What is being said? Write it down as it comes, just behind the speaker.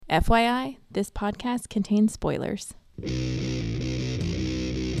FYI, this podcast contains spoilers.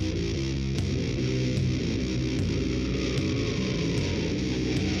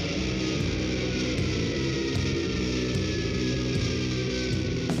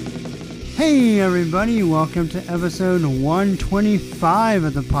 Hey everybody, welcome to episode 125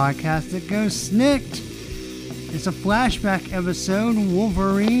 of the podcast that goes snicked. It's a flashback episode,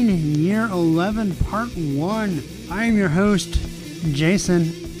 Wolverine, Year 11, Part 1. I am your host,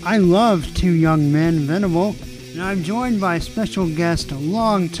 Jason. I love Two Young Men, Venable, and I'm joined by special guest, a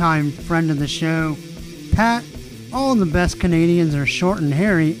longtime friend of the show, Pat. All the best Canadians are short and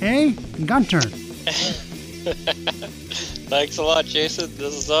hairy, eh? Gunter. Thanks a lot, Jason.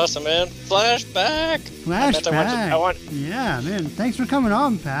 This is awesome, man. Flashback. Yeah, man. Thanks for coming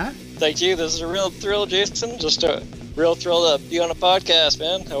on, Pat. Thank you. This is a real thrill, Jason. Just a real thrill to be on a podcast,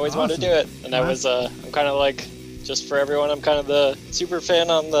 man. I always wanted to do it. And I'm kind of like, just for everyone, I'm kind of the super fan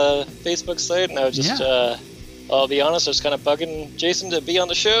on the Facebook site. And I was just, I'll be honest, I was kind of bugging Jason to be on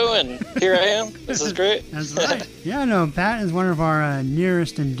the show. And here I am. This is great. That's right. Yeah, no, Pat is one of our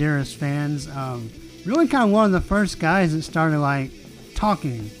nearest and dearest fans. Really kind of one of the first guys that started, like,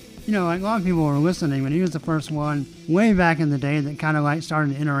 talking. You know, like, a lot of people were listening, but he was the first one way back in the day that kind of, like,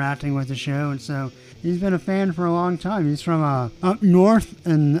 started interacting with the show. And so he's been a fan for a long time. He's from up north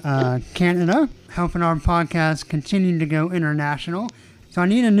in Canada, helping our podcast continue to go international. So I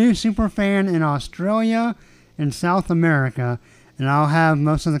need a new super fan in Australia and South America, and I'll have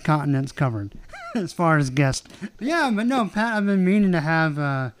most of the continents covered as far as guests. But no, Pat, I've been meaning to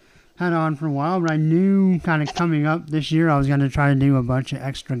have... had on for a while, but I knew kind of coming up this year I was going to try to do a bunch of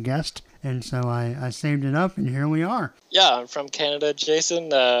extra guests, and so I saved it up, and here we are. Yeah, I'm from Canada, Jason.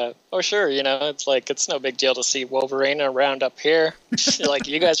 Sure, you know, it's no big deal to see Wolverine around up here. Like,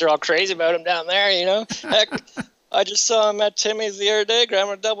 you guys are all crazy about him down there, you know? Heck, I just saw him at Timmy's the other day,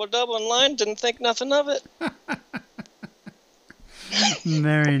 grabbing a double-double in line, didn't think nothing of it.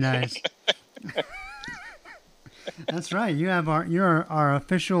 Very nice. That's right. You're our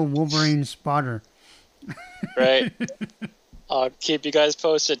official Wolverine spotter. Right. I'll keep you guys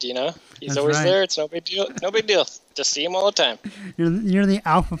posted, you know. He's That's always right. there. It's no big deal. No big deal. Just see him all the time. You're the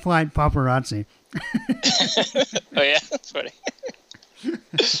Alpha Flight paparazzi. Oh, yeah? That's funny.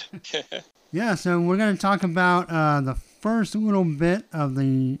 Yeah, so we're going to talk about the first little bit of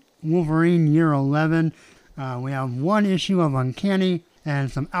the Wolverine Year 11. We have one issue of Uncanny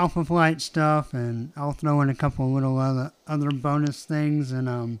and some Alpha Flight stuff, and I'll throw in a couple of little other bonus things.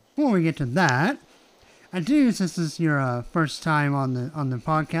 And before we get to that, since this is your first time on the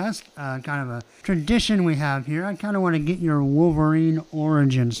podcast, kind of a tradition we have here, I kind of want to get your Wolverine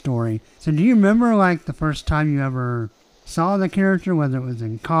origin story. So do you remember, like, the first time you ever saw the character, whether it was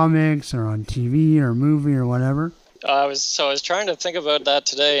in comics or on TV or movie or whatever? I was trying to think about that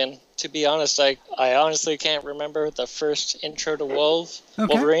today, and to be honest, I honestly can't remember the first intro to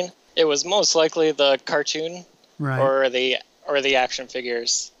Wolverine. It was most likely the cartoon, right, or the action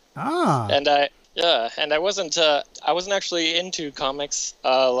figures. And I wasn't actually into comics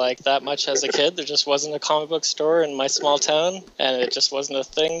like that much as a kid. There just wasn't a comic book store in my small town, and it just wasn't a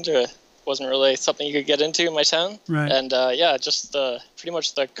thing wasn't really something you could get into in my town. Right. And just pretty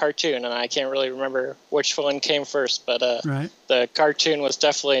much the cartoon, and I can't really remember which one came first, but right. The cartoon was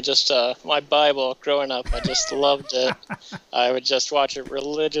definitely just my Bible growing up. I just loved it. I would just watch it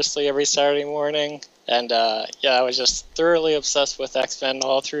religiously every Saturday morning, and I was just thoroughly obsessed with X-Men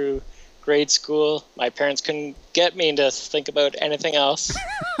all through grade school. My parents couldn't get me to think about anything else.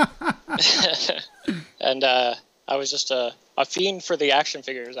 And I was just a fiend for the action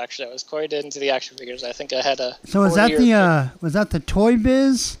figures. Actually, I was quite into the action figures. I think I had a. So was that the Toy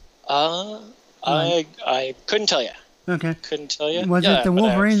Biz? I couldn't tell you. Okay. Couldn't tell you. Was it the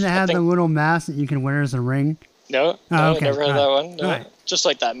Wolverine that had the little mask that you can wear as a ring? No, okay. I never had that one. No. Right. Just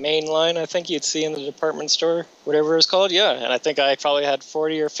like that main line, I think you'd see in the department store, whatever it's called. Yeah, and I think I probably had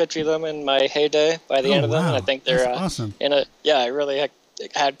 40 or 50 of them in my heyday. By the end of them, and I think they're awesome. I really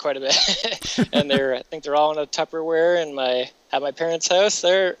had quite a bit, and I think they're all in a Tupperware at my parents' house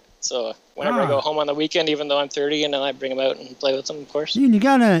there. So whenever I go home on the weekend, even though I'm 30, and I bring them out and play with them, of course. Dude, you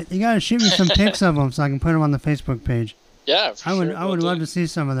gotta shoot me some pics of them so I can put them on the Facebook page. Yeah, I would love to see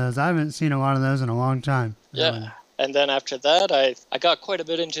some of those. I haven't seen a lot of those in a long time. Yeah. And then after that, I got quite a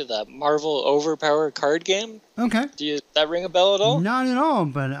bit into the Marvel Overpower card game. Okay. Does that ring a bell at all? Not at all,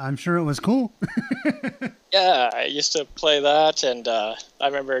 but I'm sure it was cool. Yeah, I used to play that, and I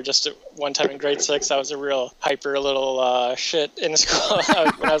remember just one time in grade 6, I was a real hyper little shit in school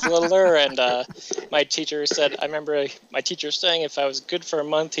when I was littler, and my teacher said, I remember my teacher saying if I was good for a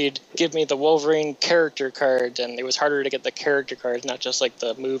month, he'd give me the Wolverine character card, and it was harder to get the character cards, not just like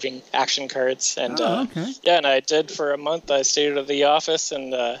the moving action cards. And okay. yeah, and I did for a month. I stayed at the office,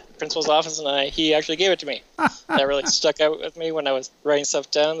 and principal's office, and he actually gave it to me. That really stuck out with me when I was writing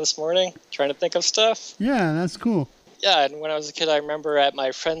stuff down this morning, trying to think of stuff. Yeah, that's cool. Yeah, and when I was a kid, I remember at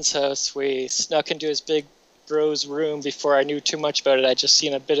my friend's house, we snuck into his big bro's room before I knew too much about it. I'd just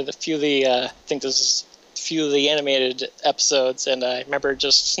seen a bit of the few of the animated episodes, and I remember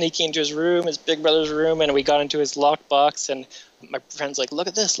just sneaking into his room, his big brother's room, and we got into his lockbox, and my friend's like, look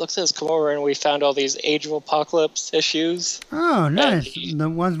at this, come over, and we found all these Age of Apocalypse issues. Oh, nice. The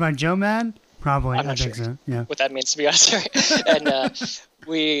ones by Joe Mad? Probably, I'm not think sure so. Yeah. what that means, to be honest. Sorry. And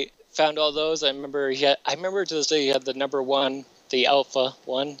we found all those. I remember to this day he had the number 1, the alpha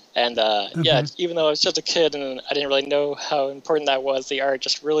one, and yeah, even though I was just a kid and I didn't really know how important that was, the art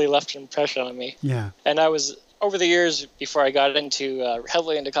just really left an impression on me. Yeah. And I was, over the years, before I got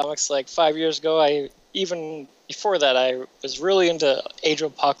heavily into comics, like 5 years ago, even before that, I was really into Age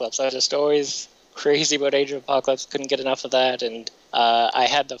of Apocalypse. I was just always crazy about Age of Apocalypse, couldn't get enough of that, and I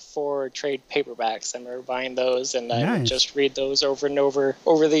had the 4 trade paperbacks. I remember buying those, and I would just read those over and over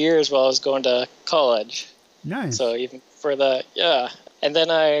the years while I was going to college. Nice. So even for and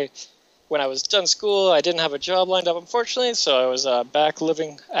then when I was done school, I didn't have a job lined up, unfortunately, so I was back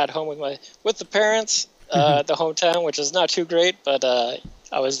living at home with the parents at the hometown, which is not too great, but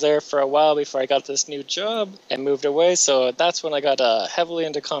I was there for a while before I got this new job and moved away, so that's when I got heavily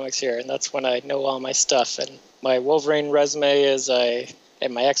into comics here, and that's when I know all my stuff. And my Wolverine resume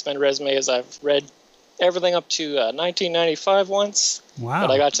and my X-Men resume is I've read everything up to 1995 once. Wow.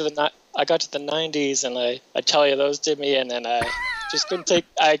 But I got to the 90s, and I tell you, those did me, and then I just couldn't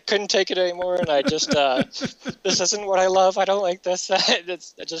take it anymore, and I just this isn't what I love. I don't like this.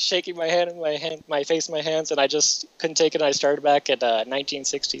 It's just shaking my head and my face in my hands, and I just couldn't take it. And I started back at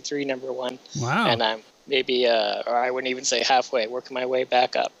 1963 number 1. Wow. And I'm maybe or I wouldn't even say halfway, working my way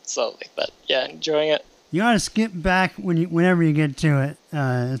back up slowly, but yeah, enjoying it. You ought to skip back whenever you get to it.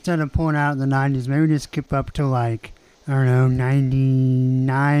 Instead of pulling out the 90s, maybe just skip up to like, I don't know,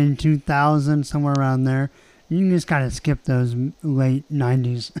 99, 2000, somewhere around there. You can just kind of skip those late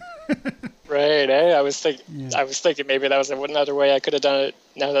 90s. Right, eh? I was thinking maybe that was another way I could have done it.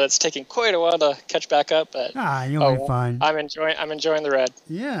 Now that it's taking quite a while to catch back up, but you'll be fine. I'm enjoying the ride.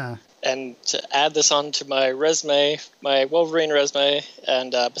 Yeah. And to add this on to my resume, my Wolverine resume,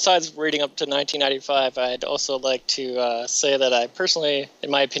 and besides reading up to 1995, I'd also like to say that I personally, in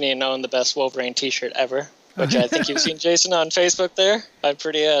my opinion, own the best Wolverine T-shirt ever, which I think you've seen Jason on Facebook there. I'm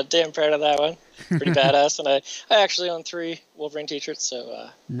pretty damn proud of that one. Pretty badass, and I actually own 3 Wolverine T-shirts, so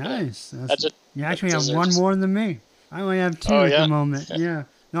nice. You actually have one more than me. I only have 2 at the moment. Yeah.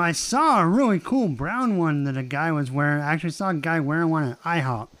 No, I saw a really cool brown one that a guy was wearing. I actually saw a guy wearing one at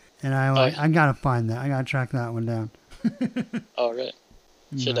IHOP, and I gotta find that. I gotta track that one down. Oh, right.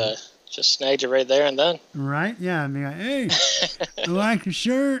 Should just snagged it right there and then. Right? Yeah. I'd be like, hey, I like your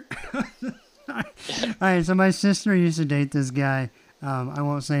shirt. All right. So my sister used to date this guy. I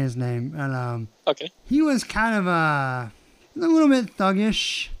won't say his name, and okay. He was kind of a little bit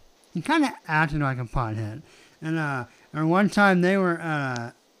thuggish. He kind of acted like a pothead. And one time they were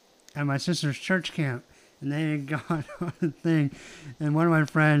at my sister's church camp, and they had gone on a thing, and one of my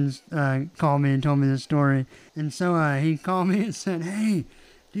friends called me and told me this story. And so he called me and said, "Hey,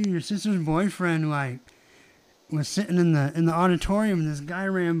 dude, your sister's boyfriend was sitting in the auditorium, and this guy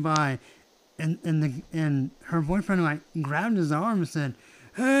ran by." And her boyfriend grabbed his arm and said,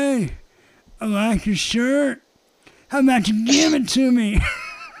 "Hey, I like your shirt. How about you give it to me?"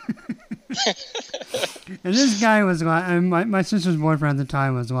 And this guy was my sister's boyfriend at the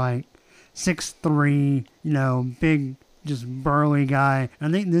time was 6'3", big, just burly guy.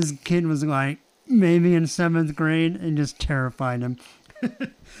 I think this kid was maybe in 7th grade and just terrified him. But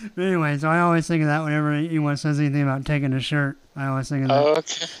anyway, so I always think of that whenever anyone says anything about taking a shirt. I always think of that. Oh,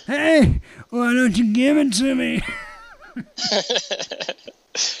 okay. Hey, why don't you give it to me?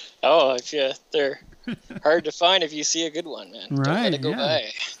 Oh, they're hard to find if you see a good one, man. Right, don't let it go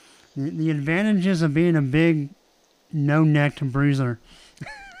by. The advantages of being a big, no-necked bruiser.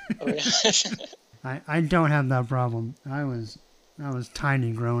 Oh, yeah. I don't have that problem. I was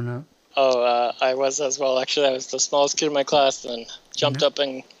tiny growing up. Oh, I was as well. Actually, I was the smallest kid in my class, and jumped up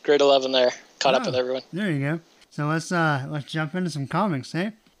in grade 11 there, caught up with everyone. There you go. So let's jump into some comics,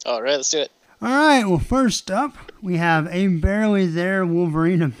 eh? All right, let's do it. All right. Well, first up, we have a barely there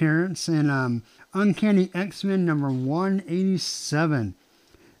Wolverine appearance in Uncanny X-Men number 187.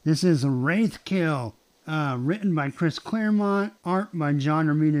 This is Wraithkill, written by Chris Claremont, art by John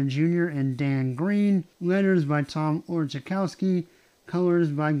Romita Jr. and Dan Green, letters by Tom Orzechowski, colors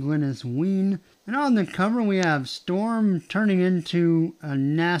by Glynis Wein. And on the cover we have Storm turning into a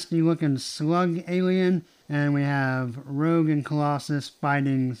nasty looking slug alien, and we have Rogue and Colossus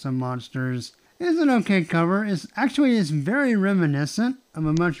fighting some monsters. It's an okay cover. It's very reminiscent of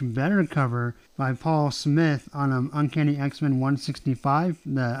a much better cover by Paul Smith on Uncanny X-Men 165,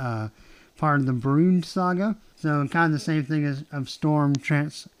 the part of the Brood saga. So kind of the same thing as of Storm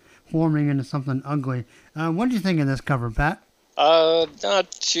transforming into something ugly. What do you think of this cover, Pat? Not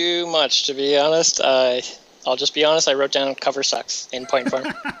too much, to be honest. I'll just be honest, I wrote down cover sucks in point form.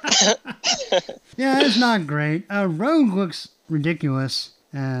 Yeah, it's not great. Rogue looks ridiculous,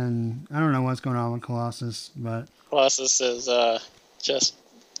 and I don't know what's going on with Colossus, but... Colossus is just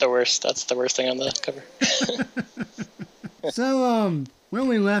the worst. That's the worst thing on the cover. So, where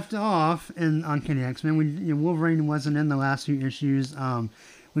we left off in Uncanny X-Men, Wolverine wasn't in the last few issues.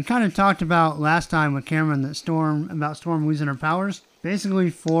 We kind of talked about last time with Cameron that Storm losing her powers. Basically,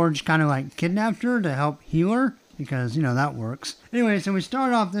 Forge kind of like kidnapped her to help heal her, because, that works. Anyway, so we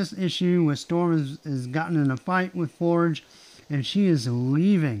start off this issue with Storm has gotten in a fight with Forge, and she is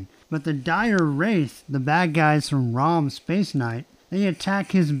leaving. But the Dire Wraith, the bad guys from ROM Space Knight, they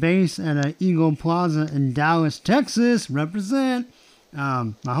attack his base at a Eagle Plaza in Dallas, Texas. Represent.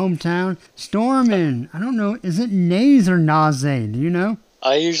 My hometown. Storm and, I don't know, is it Naze or Naze? Do you know?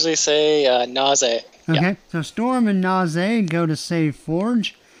 I usually say nausea. Okay, Yeah. So Storm and Naze go to save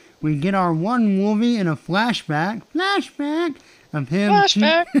Forge. We get our one Wolvie in a flashback of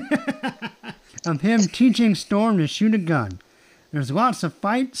him teaching Storm to shoot a gun. There's lots of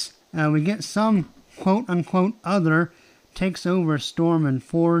fights. We get some quote-unquote other takes over Storm and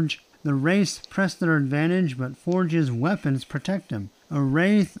Forge. The Wraiths press their advantage, but Forge's weapons protect him. A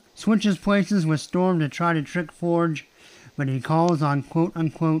Wraith switches places with Storm to try to trick Forge, but he calls on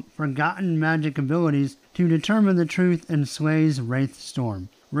quote-unquote forgotten magic abilities to determine the truth and slays Wraith Storm.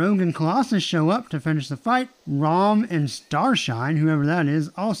 Rogue and Colossus show up to finish the fight. Rom and Starshine, whoever that is,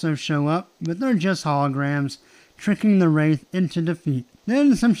 also show up, but they're just holograms, tricking the Wraith into defeat.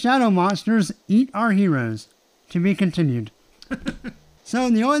 Then some shadow monsters eat our heroes. To be continued. So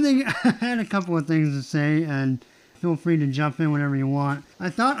the only thing, I had a couple of things to say, and feel free to jump in whenever you want. I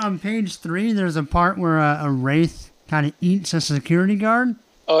thought on page 3 there's a part where a Wraith kind of eats a security guard.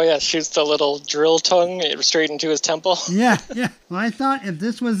 Oh, yeah, shoots the little drill tongue straight into his temple. Yeah. Well, I thought if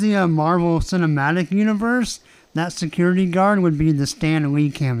this was the Marvel Cinematic Universe, that security guard would be the Stan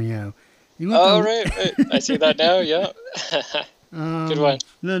Lee cameo. Right. I see that now, yeah. Good one.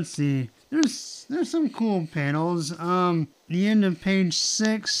 Let's see. There's some cool panels. The end of page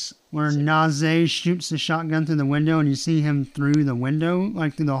 6, where Naze shoots the shotgun through the window, and you see him through the window,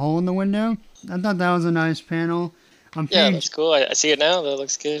 like through the hole in the window. I thought that was a nice panel. That's cool. I see it now. That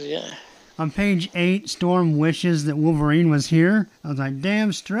looks good, yeah. On page 8, Storm wishes that Wolverine was here. I was like,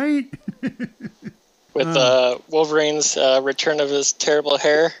 damn straight. With Wolverine's return of his terrible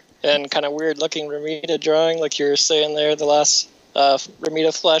hair and kind of weird-looking Romita drawing, like you were saying there, the last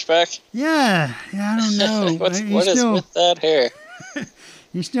Romita flashback. Yeah, I don't know. What is with that hair?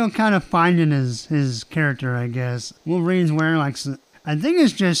 He's still kind of finding his character, I guess. Wolverine's wearing I think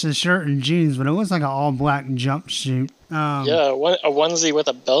it's just a shirt and jeans, but it looks like an all-black jumpsuit. A onesie with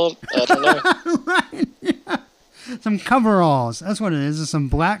a belt. I don't know. Right, yeah. Some coveralls. That's what it is. It's some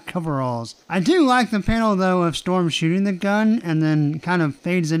black coveralls. I do like the panel, though, of Storm shooting the gun and then kind of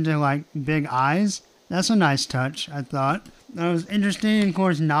fades into, big eyes. That's a nice touch, I thought. That was interesting. Of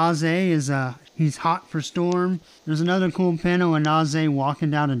course, Naze is, he's hot for Storm. There's another cool panel of Naze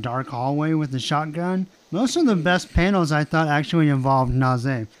walking down a dark hallway with a shotgun. Most of the best panels, I thought, actually involved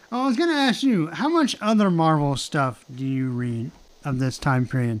Naze. Oh, I was going to ask you, how much other Marvel stuff do you read of this time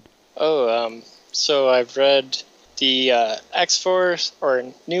period? So I've read the X-Force, or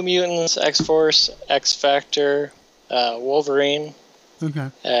New Mutants, X-Force, X-Factor, Wolverine. Okay.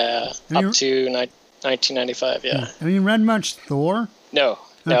 Up to 1995, yeah. Have you read much Thor? No,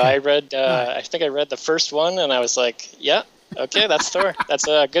 Okay. I read, I think I read the first one, and I was like, yeah, okay, that's Thor. That's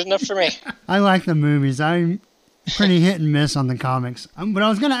good enough for me. I like the movies. I'm pretty hit and miss on the comics. But I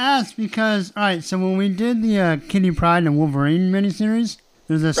was going to ask because, all right, so when we did the Kitty Pryde and Wolverine miniseries,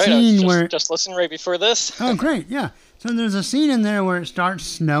 there's a scene where... just listened right before this. Oh, great, yeah. So there's a scene in there where it starts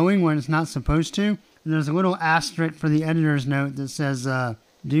snowing when it's not supposed to. And there's a little asterisk for the editor's note that says,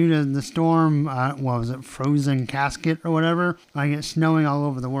 due to the storm, frozen casket or whatever, it's snowing all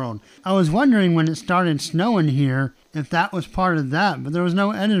over the world. I was wondering when it started snowing here if that was part of that, but there was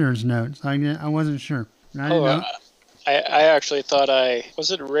no editor's note, so I wasn't sure. I actually thought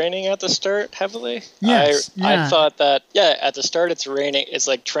was it raining at the start heavily? Yes. I thought that, at the start it's raining. It's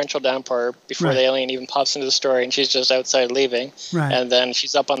like torrential downpour before the alien even pops into the story, and she's just outside leaving. Right. And then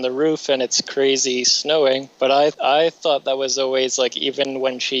she's up on the roof and it's crazy snowing. But I thought that was always like, even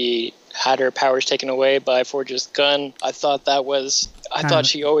when she had her powers taken away by Forge's gun, I thought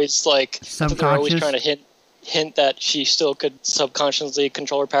she always like, I thought they were always trying to hint that she still could subconsciously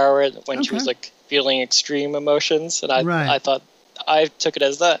control her power when she was like feeling extreme emotions, and I thought, I took it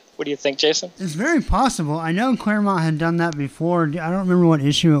as that. What do you think, Jason? It's very possible. I know Claremont had done that before. I don't remember what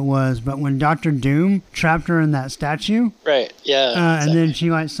issue it was, but when Dr. Doom trapped her in that statue, right? Yeah, exactly. And then she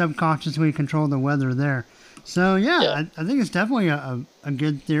like subconsciously controlled the weather there. So I think it's definitely a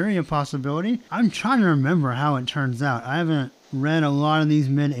good theory, a possibility. I'm trying to remember how it turns out. I haven't read a lot of these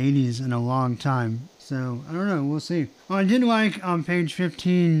mid-'80s in a long time, so I don't know. We'll see. Well, I did like on page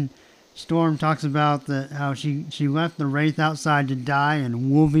 15, Storm talks about how she left the Wraith outside to die, and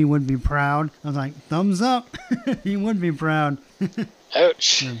Wolvie would be proud. I was like, thumbs up. He would be proud.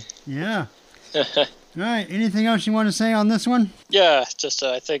 Ouch. Yeah. All right. Anything else you want to say on this one? Yeah, just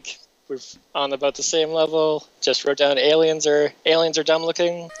I think we're on about the same level. Just wrote down aliens are dumb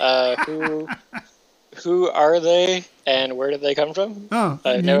looking. Who are they, and where did they come from? Oh,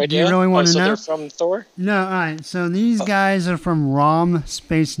 I have no idea. Do you really want to know? So they're from Thor? No, all right. So these guys are from Rom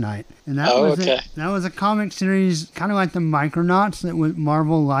Space Knight, and that was a comic series, kind of like the Micronauts that was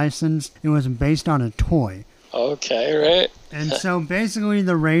Marvel licensed. It was based on a toy. Okay, right. And so basically,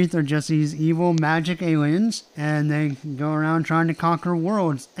 the Wraith are just these evil magic aliens, and they go around trying to conquer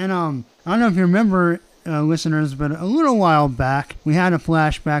worlds. And I don't know if you remember, listeners, but a little while back, we had a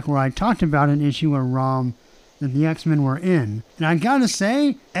flashback where I talked about an issue of Rom that the X-Men were in. And I gotta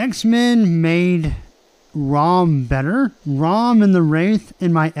say, X-Men made Rom better. Rom and the Wraith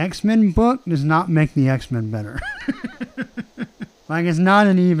in my X-Men book does not make the X-Men better. Like, it's not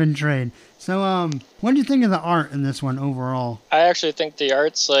an even trade. So, what do you think of the art in this one overall? I actually think the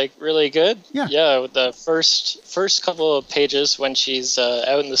art's like really good. Yeah. With the first couple of pages when she's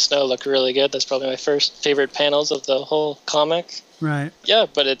out in the snow look really good. That's probably my first favorite panels of the whole comic. Right. Yeah,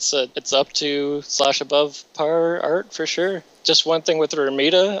 but it's up to / above par art for sure. Just one thing with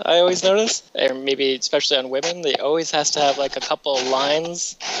Ramita, I always notice, or maybe especially on women, they always has to have like a couple of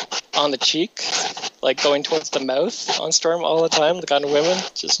lines on the cheek, like going towards the mouth on Storm all the time. Like on women,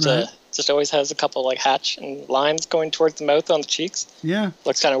 just always has a couple like hatch and lines going towards the mouth on the cheeks. Yeah,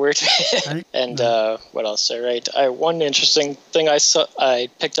 looks kind of weird to me. And what else did I write? One interesting thing I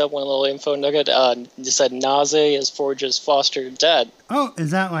picked up one little info nugget. It said Naze is Forge's foster dad. Oh, is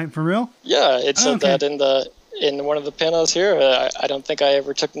that like for real? Yeah, it said that in one of the panels here. I don't think I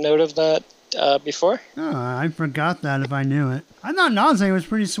ever took note of that before. Oh, I forgot that if I knew it. I thought Naze was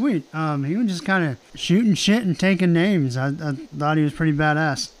pretty sweet. He was just kind of shooting shit and taking names. I thought he was pretty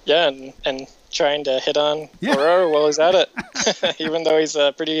badass. Yeah, and trying to hit on Aurora while he's at it, even though he's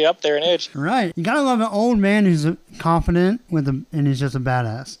pretty up there in age. Right. You gotta love an old man who's confident and he's just a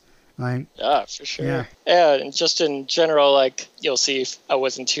badass. Like, yeah, for sure. Yeah, and just in general, like, you'll see if I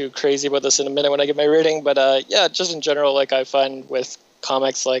wasn't too crazy about this in a minute when I get my rating, but just in general, like, I find with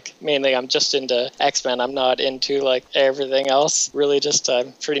comics, like, mainly I'm just into X-Men. I'm not into like everything else. Really, just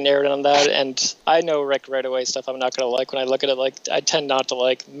I'm pretty narrowed on that, and I know right away stuff I'm not gonna like when I look at it. Like, I tend not to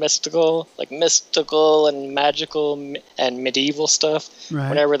like mystical and magical and medieval stuff. Right.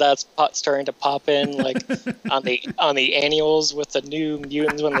 Whenever that's starting to pop in, like on the annuals with the New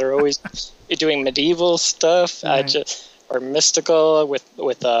Mutants when they're always doing medieval stuff, right. Or mystical with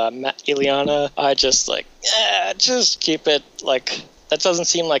Ileana, I just like just keep it like. That doesn't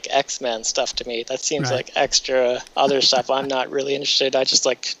seem like X-Men stuff to me. That seems like extra other stuff. I'm not really interested. I just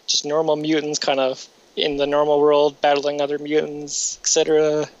like just normal mutants kind of in the normal world battling other mutants,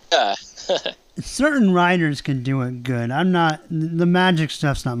 etc. Yeah. Certain writers can do it good. The magic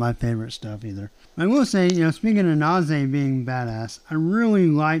stuff's not my favorite stuff either. I will say, speaking of Naze being badass, I really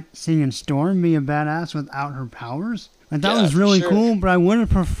liked seeing Storm be a badass without her powers. Like, that was really cool, but I would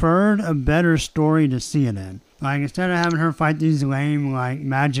have preferred a better story to see it in. Like, instead of having her fight these lame, like,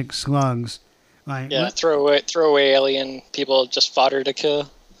 magic slugs. Like, throw away alien people, just fodder to kill.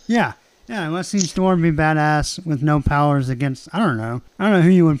 Yeah, let's see Storm be badass with no powers against, I don't know who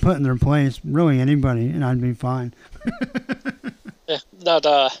you would put in their place. Really anybody, and I'd be fine. Yeah, not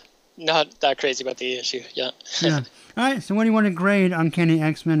that crazy about the issue, yeah. Yeah. All right, so what do you want to grade Uncanny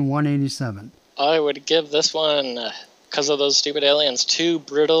X-Men 187? I would give this one... because of those stupid aliens, 2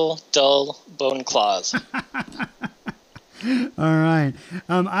 brittle, dull bone claws. All right.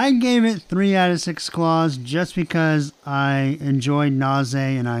 I gave it 3 out of 6 claws just because I enjoyed Naze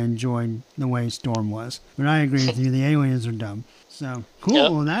and I enjoyed the way Storm was. But I agree with you. The aliens are dumb. So, cool.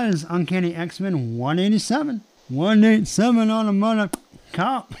 Yep. Well, that is Uncanny X-Men 187. 187 on a mother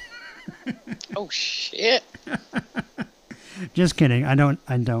cop. Oh, shit. Just kidding. I don't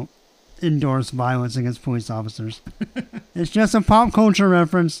endorse violence against police officers. It's just a pop culture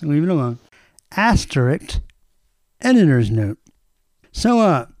reference. Leave it alone. Asterisk. Editor's note.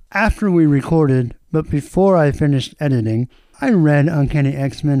 So, after we recorded, but before I finished editing, I read Uncanny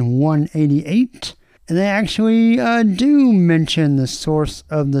X-Men 188, and they actually do mention the source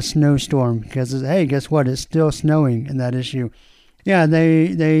of the snowstorm, because, hey, guess what? It's still snowing in that issue. Yeah,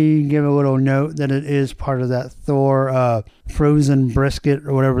 they give a little note that it is part of that Thor frozen brisket,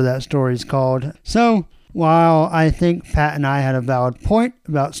 or whatever that story's called. So, while I think Pat and I had a valid point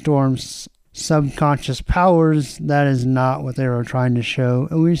about Storm's subconscious powers, that is not what they were trying to show,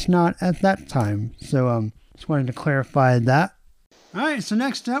 at least not at that time. So just wanted to clarify that. Alright, so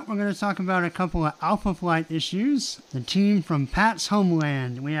next up we're going to talk about a couple of Alpha Flight issues. The team from Pat's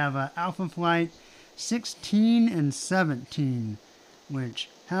Homeland. We have Alpha Flight 16 and 17, which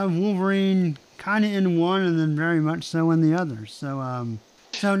have Wolverine kind of in one and then very much so in the other. So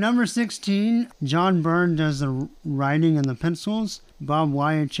number 16, John Byrne does the writing and the pencils. Bob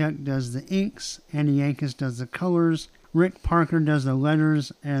Wyachek does the inks. Andy Yankus does the colors. Rick Parker does the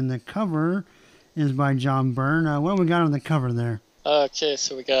letters. And the cover is by John Byrne. What do we got on the cover there? Okay,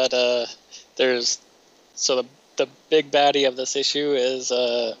 so we got, the big baddie of this issue is,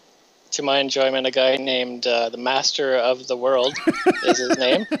 to my enjoyment, a guy named the Master of the World is his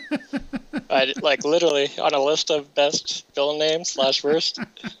name. Literally on a list of best villain names / worst.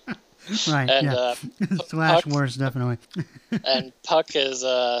 Right, and, yeah. / worst, definitely. And Puck is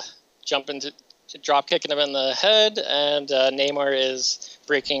drop kicking him in the head, and Namor is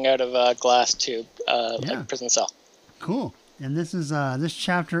breaking out of a glass tube, like a prison cell. Cool. And this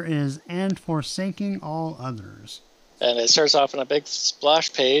chapter is And Forsaking All Others. And it starts off on a big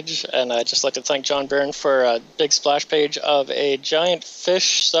splash page, and I'd just like to thank John Byrne for a big splash page of a giant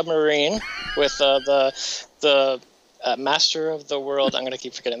fish submarine with the Master of the World. I'm going to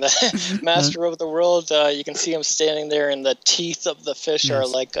keep forgetting that. Master of the World, you can see him standing there, and the teeth of the fish are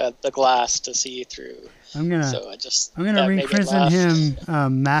like the glass to see through. I'm gonna rechristen him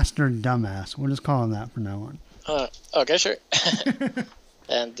Master Dumbass. We'll just call him that from now on. Okay, sure.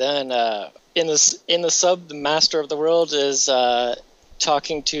 And then in the sub, the Master of the World is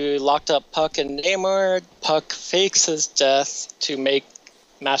talking to locked up Puck and Namor. Puck fakes his death to make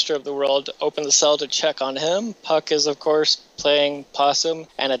Master of the World open the cell to check on him. Puck is, of course, playing possum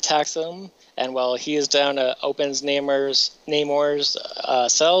and attacks him. And while he is down, opens Namor's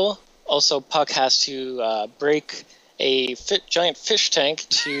cell. Also, Puck has to break a giant fish tank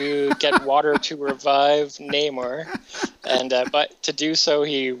to get water to revive Namor. And but to do so,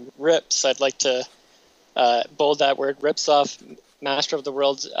 he rips. I'd like to bold that word. Rips off Master of the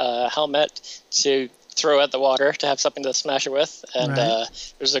World's helmet to throw at the water to have something to smash it with. And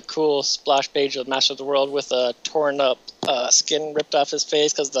there's a cool splash page of Master of the World with a torn up skin ripped off his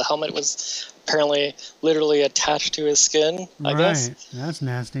face because the helmet was apparently literally attached to his skin, I guess. That's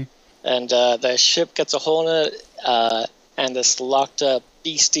nasty. And the ship gets a hole in it, and this locked up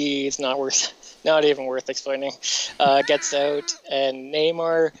beastie, it's not even worth explaining, gets out, and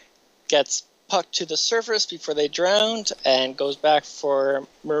Namor gets Puck to the surface before they drowned, and goes back for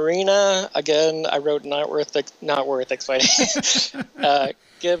Marina. Again, I wrote not worth explaining.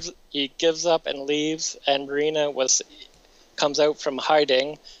 He gives up and leaves, and Marina comes out from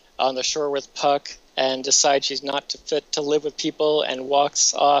hiding on the shore with Puck, and decides she's not fit to live with people, and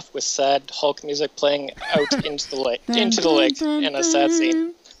walks off with sad Hulk music playing out into the lake, in a sad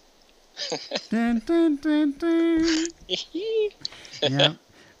scene. Yeah,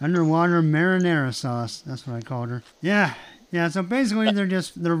 underwater marinara sauce. That's what I called her. Yeah. So basically,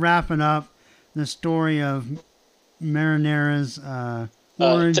 they're wrapping up the story of Marinara's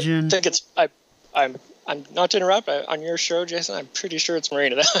origin. I'm not to interrupt. On your show, Jason, I'm pretty sure it's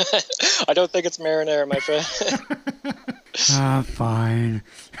Marina. I don't think it's Marinara, my friend. Fine.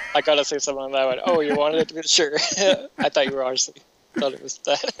 I gotta say something on that one. Oh, you wanted it to be sure. I thought you were honestly thought it was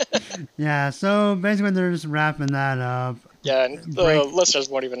that. Yeah. So basically, they're just wrapping that up. Yeah, and the listeners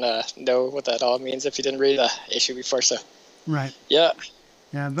won't even know what that all means if you didn't read the issue before. So. Right. Yeah.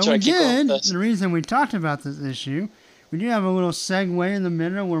 Yeah, but we did. The reason we talked about this issue. We do have a little segue in the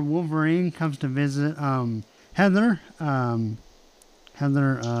middle where Wolverine comes to visit Heather.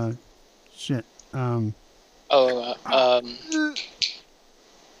 Heather.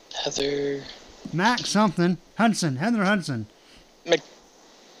 Heather. Mac something. Hudson. Heather Hudson.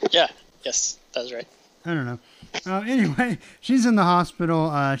 Yeah. Yes, that's right. I don't know. Anyway, she's in the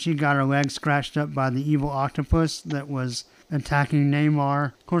hospital. She got her leg scratched up by the evil octopus that was attacking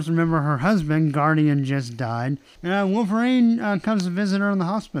Namor. Of course, remember her husband, Guardian, just died. Wolverine comes to visit her in the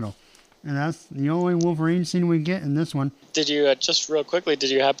hospital. And that's the only Wolverine scene we get in this one. Did you, just real quickly, did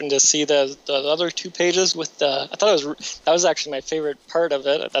you happen to see the other 2 pages with the... I thought that was actually my favorite part of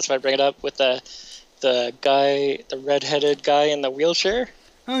it. That's why I bring it up, with the guy, the red-headed guy in the wheelchair.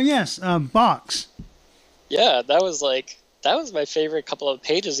 Oh, yes, Box. Yeah, that was my favorite couple of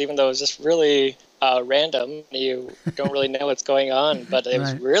pages, even though it was just really random. You don't really know what's going on, but it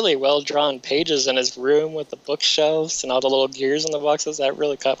was really well-drawn pages in his room with the bookshelves and all the little gears in the boxes. That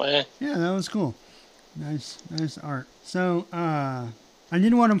really caught my eye. Yeah, that was cool. Nice art. So, I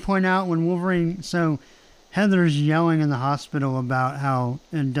did want to point out when Wolverine... So, Heather's yelling in the hospital about how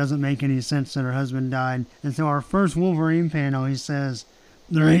it doesn't make any sense that her husband died. And so our first Wolverine panel, he says,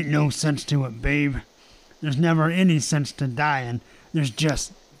 "There ain't no sense to it, babe. There's never any sense to dying. There's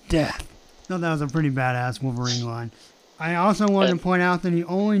just death." I thought that was a pretty badass Wolverine line. I also wanted to point out that he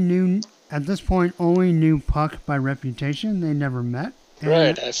at this point, only knew Puck by reputation. They never met.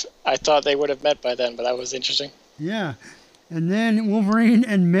 Right. I thought they would have met by then, but that was interesting. Yeah. And then Wolverine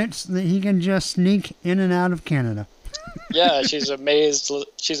admits that he can just sneak in and out of Canada. Yeah, she's amazed.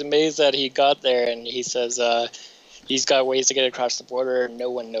 She's amazed that he got there, and he says he's got ways to get across the border no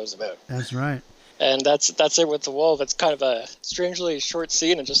one knows about. That's right. And that's it with the wolf. It's kind of a strangely short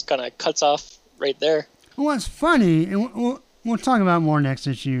scene and just kind of cuts off right there. Well, what's funny, and we'll talk about more next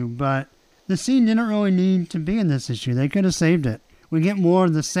issue, but the scene didn't really need to be in this issue. They could have saved it. We get more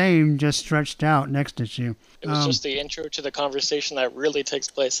of the same, just stretched out next issue. It was just the intro to the conversation that really takes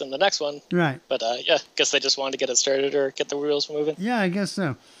place in the next one. Right. But yeah, guess they just wanted to get it started or get the wheels moving. Yeah, I guess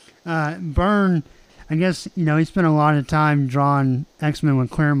so. Byrne, I guess, he spent a lot of time drawing X-Men with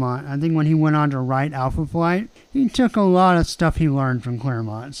Claremont. I think when he went on to write Alpha Flight, he took a lot of stuff he learned from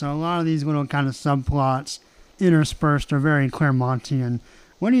Claremont. So a lot of these little kind of subplots interspersed are very Claremontian.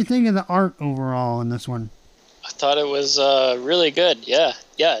 What do you think of the art overall in this one? I thought it was really good. Yeah.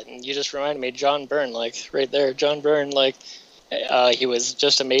 And you just reminded me, John Byrne, right there. John Byrne, he was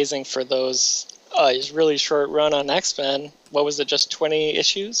just amazing for those. His really short run on X-Men. What was it? Just 20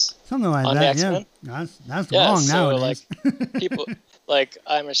 issues. Something like on that. The X-Men? Yeah, that's long nowadays. People,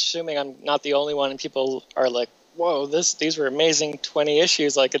 I'm assuming I'm not the only one, and people are like, "Whoa, these were amazing 20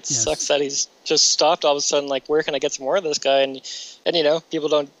 issues." It sucks that he's just stopped all of a sudden. Where can I get some more of this guy? And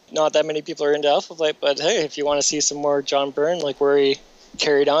people not that many people are into Alpha Flight, but hey, if you want to see some more John Byrne, where he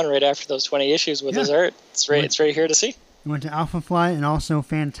carried on right after those 20 issues with his art, it's right here to see. He went to Alpha Flight and also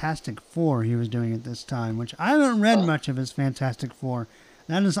Fantastic Four he was doing at this time, which I haven't read much of his Fantastic Four.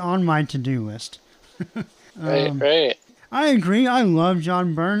 That is on my to-do list. Right. I agree. I love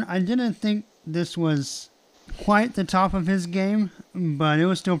John Byrne. I didn't think this was quite the top of his game, but it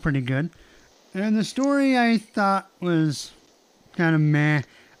was still pretty good. And the story I thought was kind of meh.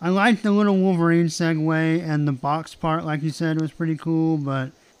 I liked the little Wolverine segue, and the box part, like you said, was pretty cool,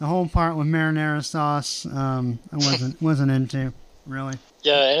 but the whole part with marinara sauce, I wasn't into, really.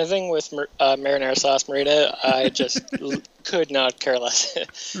 Yeah, anything with marinara sauce, Marina, I just could not care less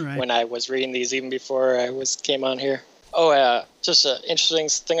when I was reading these, even before I came on here. Oh, just an interesting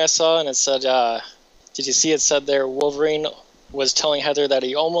thing I saw, and it said, did you see it said there, Wolverine was telling Heather that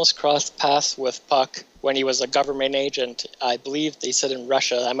he almost crossed paths with Puck when he was a government agent. I believe they said in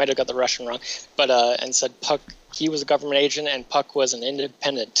Russia. I might have got the Russian wrong, but and said Puck, he was a government agent and Puck was an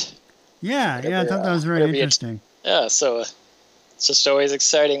independent. Yeah, I thought that was very interesting. Yeah, so it's just always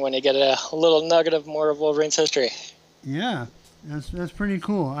exciting when you get a little nugget of more of Wolverine's history. Yeah, that's pretty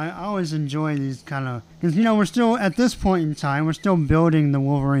cool. I always enjoy these kind of, because we're still at this point in time, we're still building the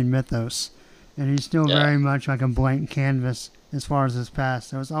Wolverine mythos, and he's still very much like a blank canvas as far as his past.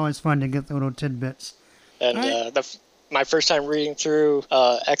 So it's always fun to get the little tidbits. And my first time reading through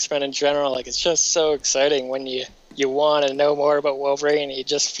X-Men in general, it's just so exciting when you want to know more about Wolverine.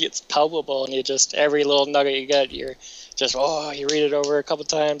 It's palpable, and every little nugget you get, you're just, you read it over a couple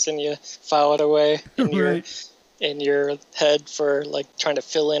times and you file it away in your head for trying to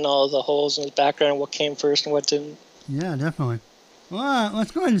fill in all the holes in the background, what came first and what didn't. Yeah, definitely. Well,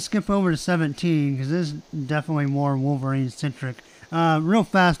 let's go ahead and skip over to 17, because this is definitely more Wolverine-centric. Real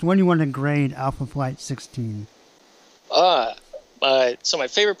fast, when do you want to grade Alpha Flight 16? So my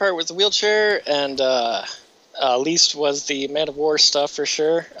favorite part was the wheelchair, and least was the Man of War stuff for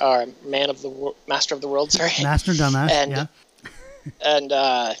sure. Master of the World, sorry. Master Dumbass, yeah. And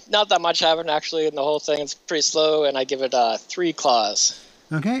not that much happened, actually, in the whole thing. It's pretty slow, and I give it 3 claws.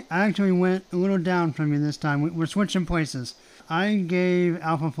 Okay, I actually went a little down from you this time. We're switching places. I gave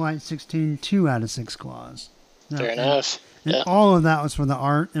Alpha Flight 16 2 out of 6 claws. Fair enough. And Yeah. all of that was for the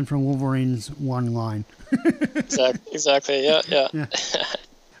art and for Wolverine's one line. Exactly. Yeah. Yeah.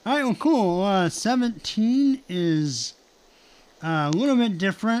 All right, well, cool. 17 is a little bit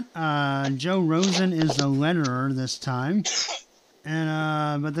different. Joe Rosen is the letterer this time.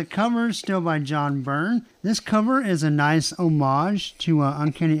 And but the cover is still by John Byrne. This cover is a nice homage to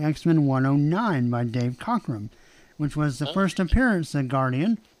Uncanny X-Men 109 by Dave Cockrum, which was the first appearance of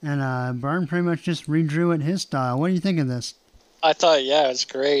Guardian. And Byrne pretty much just redrew it his style. What do you think of this? I thought, yeah, it was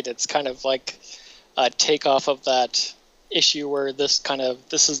great. It's kind of like a takeoff of that issue where this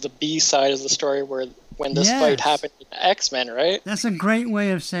is the B side of the story where when this fight happened in X-Men, right? That's a great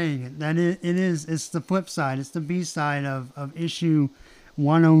way of saying it. That it's the flip side. It's the B side of issue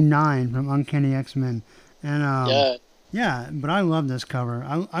 109 from Uncanny X-Men. And yeah, but I love this cover.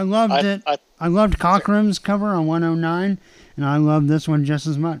 I loved it. I loved Cockrum's cover on 109, and I love this one just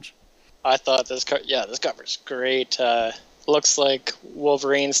as much. I thought this cover's great. Looks like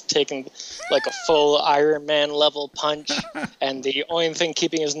Wolverine's taking like a full Iron Man level punch, and the only thing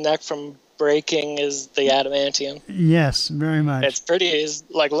keeping his neck from breaking is the adamantium. Yes, very much. It's pretty. He's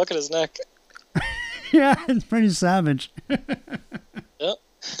like, look at his neck. Yeah, it's pretty savage. Yep.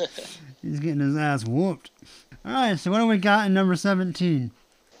 He's getting his ass whooped. All right, so what do we got in number 17?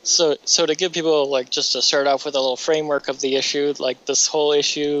 So to give people, like, just to start off with a little framework of the issue, like, this whole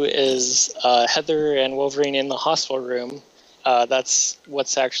issue is Heather and Wolverine in the hospital room. That's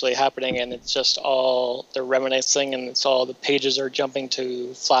what's actually happening, and it's just all they're reminiscing, and it's all the pages are jumping to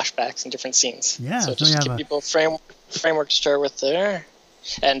flashbacks and different scenes. Yeah, so just to give people framework to start with there.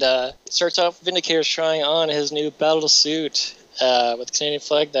 And it starts off Vindicator's trying on his new battle suit with the Canadian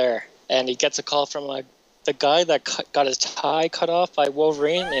flag there, and he gets a call from the guy that got his tie cut off by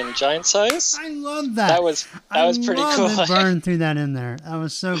Wolverine in giant size. I love that. That was pretty cool. I Byrne threw that in there. That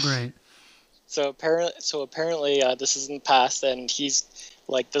was so great. So apparently, this is in the past, and he's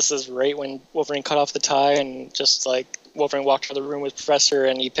like, this is right when Wolverine cut off the tie, and just like Wolverine walked out of the room with Professor,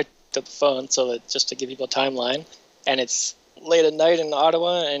 and he picked up the phone, so that just to give people a timeline. And it's late at night in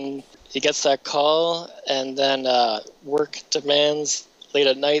Ottawa, and he gets that call, and then work demands late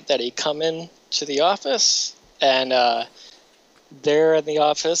at night that he come in to the office, and there in the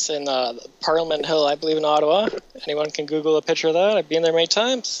office in Parliament Hill, I believe, in Ottawa. Anyone can Google a picture of that. I've been there many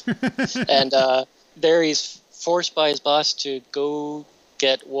times. And there he's forced by his boss to go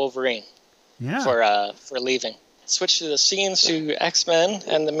get Wolverine for leaving. Switch to the scenes to X-Men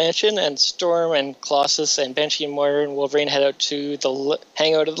and the mansion, and Storm and Colossus and Banshee and Moira and Wolverine head out to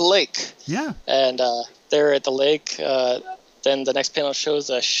hang out at the lake. Yeah. And there at the lake, then the next panel shows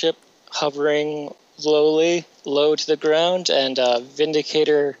a ship hovering low to the ground, and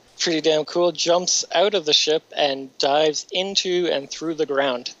Vindicator, pretty damn cool, jumps out of the ship and dives into and through the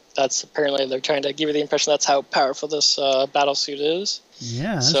ground. That's apparently, they're trying to give you the impression that's how powerful this battle suit is.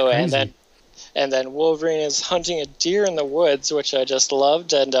 Yeah, that's crazy. And then Wolverine is hunting a deer in the woods, which I just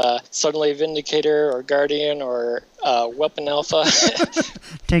loved, and suddenly Vindicator or Guardian or Weapon Alpha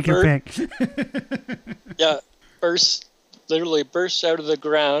take your pick. Yeah, literally bursts out of the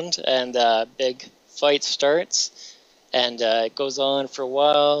ground, and big fight starts, and it goes on for a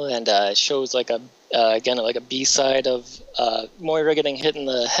while, and shows like a B-side of Moira getting hit in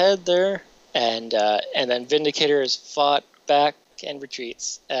the head there, and then Vindicator is fought back and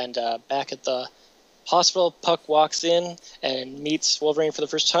retreats, and back at the hospital, Puck walks in and meets Wolverine for the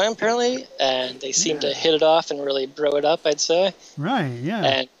first time apparently, and they seem to hit it off and really bro it up, I'd say. Right, yeah.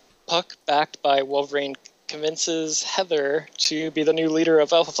 And Puck, backed by Wolverine, convinces Heather to be the new leader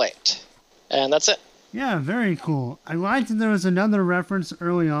of Alpha Flight. And that's it. Yeah, very cool. I liked that there was another reference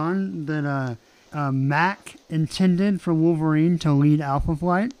early on that Mac intended for Wolverine to lead Alpha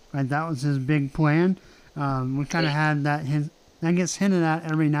Flight. Right, that was his big plan. We kind of had that gets hinted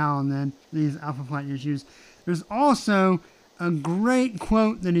at every now and then, these Alpha Flight issues. There's also a great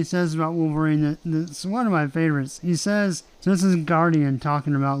quote that he says about Wolverine that's one of my favorites. He says, so this is Guardian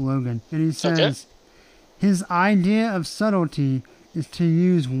talking about Logan, and he says, his idea of subtlety is to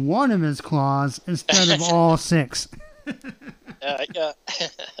use one of his claws instead of all 6. Yeah.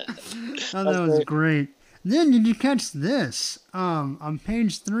 Oh, that was great. Then, did you catch this? On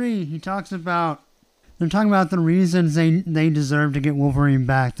page 3, they're talking about the reasons they deserve to get Wolverine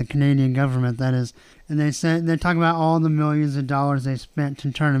back, the Canadian government, that is. And they're talking about all the millions of dollars they spent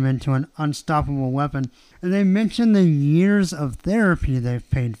to turn him into an unstoppable weapon. And they mention the years of therapy they've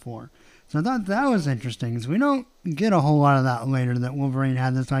paid for. So I thought that was interesting, because we don't get a whole lot of that later, that Wolverine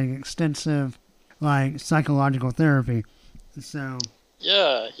had this extensive psychological therapy. So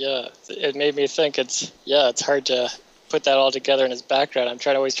Yeah, yeah. It made me think it's hard to put that all together in his background.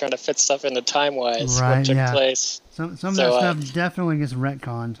 I'm always trying to fit stuff into time-wise, what took place. Some of that stuff definitely gets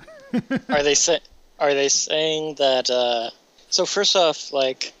retconned. Are they saying that? So first off,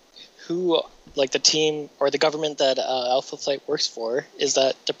 like, who, like, the team or the government that Alpha Flight works for, is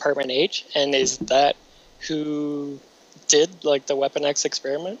that Department H, and is that who did, like, the Weapon X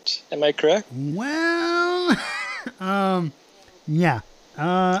experiment? Am I correct? Well, yeah.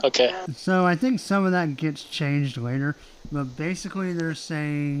 Okay. So I think some of that gets changed later, but basically they're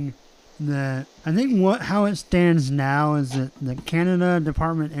saying that I think how it stands now is that the Canada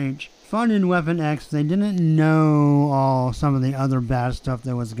Department H funded Weapon X. They didn't know some of the other bad stuff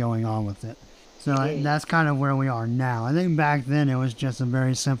that was going on with it. So that's kind of where we are now. I think back then it was just a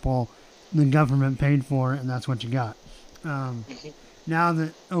very simple, the government paid for it and that's what you got. Now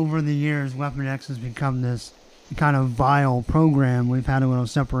that over the years Weapon X has become this kind of vile program, we've had a little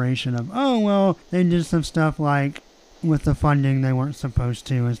separation of, they did some stuff like with the funding they weren't supposed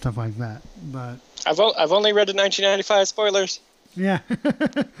to and stuff like that. But I've only read the 1995 spoilers. Yeah.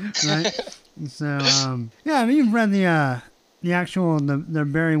 Right. So I mean, you've read the actual the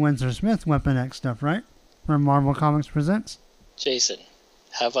Barry Windsor Smith Weapon X stuff, right? From Marvel Comics Presents. Jason,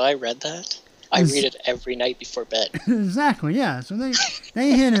 have I read that? I read it every night before bed. Exactly, yeah. So they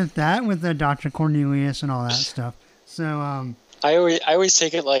hint at that with the Dr. Cornelius and all that stuff. So I always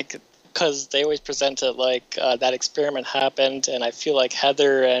take it like, because they always present it like that experiment happened, and I feel like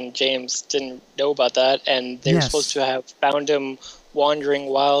Heather and James didn't know about that, and they were supposed to have found him wandering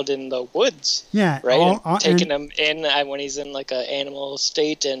wild in the woods. Yeah, right. Taking him in when he's in like an animal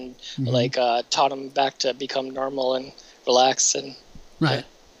state, and like taught him back to become normal and relax and right. Yeah.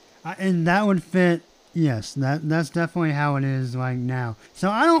 And that would fit, yes, that's definitely how it is like now. So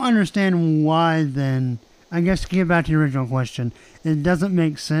I don't understand why then, I guess to get back to your original question, it doesn't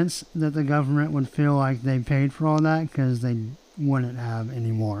make sense that the government would feel like they paid for all that because they wouldn't have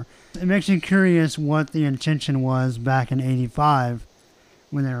anymore. It makes you curious what the intention was back in 85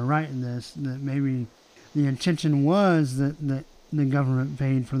 when they were writing this, that maybe the intention was that the government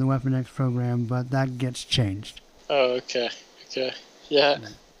paid for the Weapon X program, but that gets changed. Oh, okay. Yeah.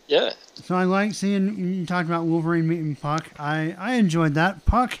 Yeah. So I like seeing you talked about Wolverine meeting Puck. I enjoyed that.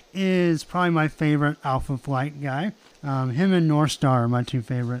 Puck is probably my favorite Alpha Flight guy. Him and North Star are my two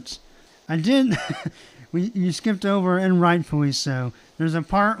favorites. I did. You skipped over, and rightfully so. There's a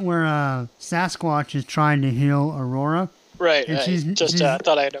part where Sasquatch is trying to heal Aurora. Right. I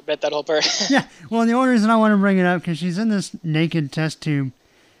thought I'd admit that whole part. Yeah. Well, the only reason I want to bring it up because she's in this naked test tube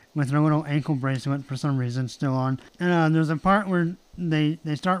with her little ankle bracelet for some reason still on. And there's a part where they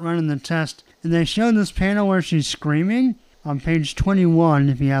start running the test, and they show this panel where she's screaming on page 21,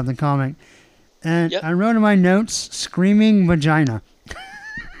 if you have the comic. And I wrote in my notes, screaming vagina.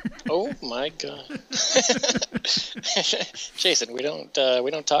 Oh my god. Jason, we don't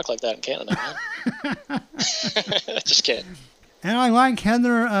talk like that in Canada, man. Just kidding. And I like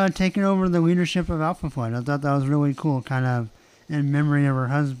Heather taking over the leadership of Alpha Flight. I thought that was really cool, kind of in memory of her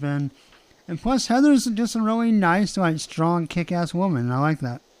husband. And plus, Heather's just a really nice, like, strong, kick-ass woman. And I like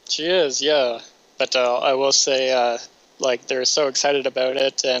that. She is, yeah. But I will say, like, they're so excited about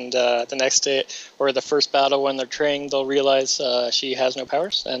it, and the next day, or the first battle when they're training, they'll realize she has no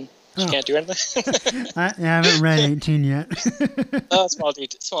powers, and she can't do anything. I haven't read 18 yet. Small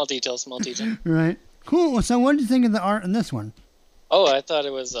detail. Right. Cool. So what did you think of the art in this one? Oh, I thought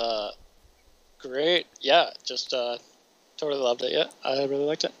it was great. Yeah, just totally loved it. Yeah, I really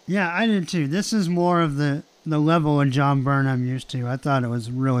liked it. Yeah, I did too. This is more of the level of John Byrne I'm used to. I thought it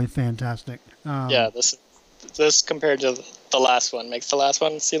was really fantastic. Yeah, this compared to the last one makes the last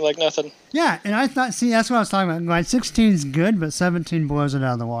one seem like nothing. Yeah, and I thought, see, that's what I was talking about. Like 16's good, but 17 blows it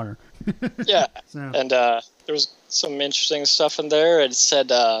out of the water. Yeah, and there was some interesting stuff in there. It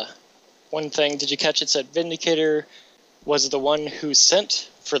said one thing. Did you catch it? Said Vindicator was the one who sent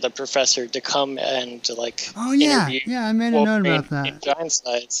for the professor to come and interview. Yeah, I made a note about that. In Giant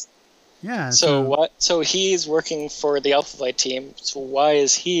Sides. Yeah. So what? So he's working for the Alpha Flight team. So why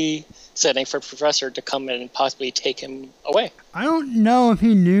is he setting for Professor to come in and possibly take him away? I don't know if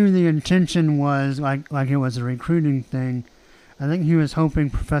he knew the intention was like it was a recruiting thing. I think he was hoping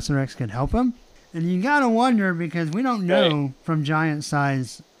Professor X could help him. And you gotta wonder because we don't know from Giant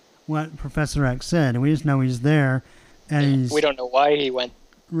Size what Professor X said. We just know he's there, and we don't know why he went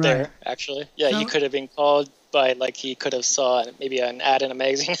there. Actually, he could have been called by like he could have saw maybe an ad in a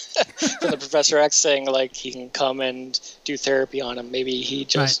magazine from the Professor X saying like he can come and do therapy on him. Maybe he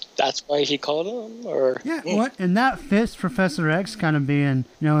just that's why he called him, or what? And that fits Professor X kind of being,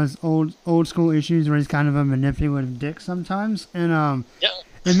 you know, his old school issues where he's kind of a manipulative dick sometimes, and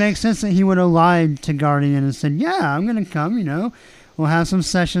it makes sense that he would have lied to Guardian and said, "Yeah, I'm gonna come, you know. We'll have some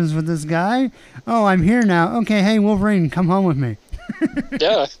sessions with this guy. Oh, I'm here now. Okay, hey, Wolverine, come home with me."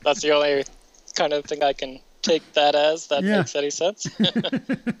 Yeah, that's the only kind of thing I can take that as. That makes any sense.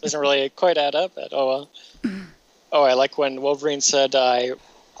 Doesn't really quite add up, but oh well. Oh, I like when Wolverine said, I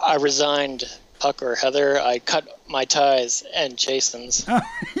resigned, Puck or Heather. I cut my ties and Jason's. Oh,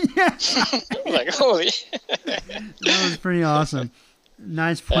 yeah. Like, holy. That was pretty awesome.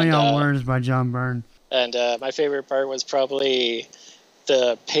 Nice play on words by John Byrne. And my favorite part was probably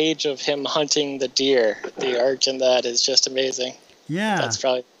the page of him hunting the deer. The art in that is just amazing. Yeah. That's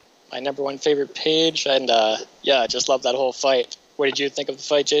probably my number one favorite page. And I just love that whole fight. What did you think of the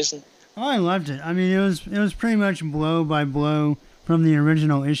fight, Jason? Oh, I loved it. I mean, it was pretty much blow by blow from the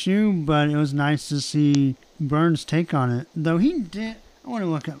original issue, but it was nice to see Byrne's take on it. Though he did, I want to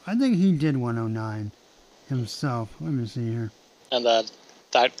look up, I think he did 109 himself. Let me see here. And that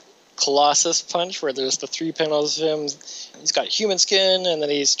Colossus punch where there's the 3 panels of him. He's got human skin, and then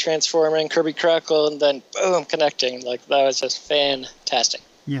he's transforming Kirby Crackle, and then boom, connecting. Like, that was just fantastic.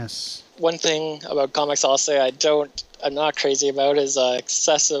 Yes. One thing about comics I'll say I'm not crazy about is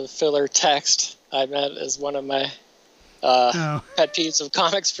excessive filler text. I meant is one of my pet peeves of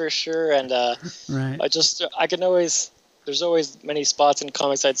comics for sure. And there's always many spots in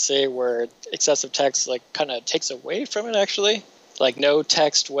comics I'd say where excessive text like kind of takes away from it actually. Like no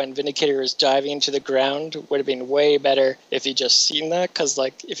text when Vindicator is diving into the ground would have been way better if you just seen that. Because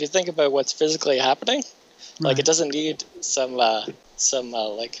like if you think about what's physically happening, like it doesn't need some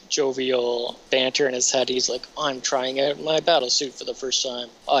like jovial banter in his head. He's like, I'm trying out my battle suit for the first time.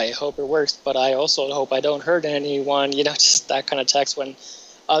 I hope it works, but I also hope I don't hurt anyone. You know, just that kind of text when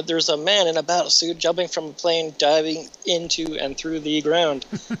there's a man in a battle suit jumping from a plane, diving into and through the ground.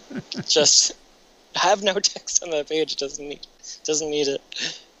 Just have no text on the page. Doesn't need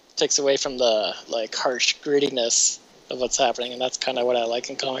it. Takes away from the like harsh grittiness of what's happening, and that's kind of what I like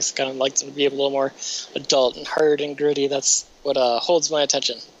in comics. I kind of like to be a little more adult and hard and gritty. That's what holds my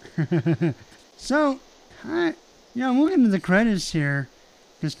attention. So, I'm looking at the credits here,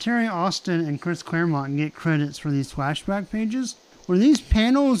 because Terry Austin and Chris Claremont get credits for these flashback pages. Were these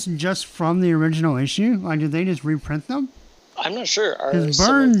panels just from the original issue? Like, did they just reprint them? I'm not sure. Because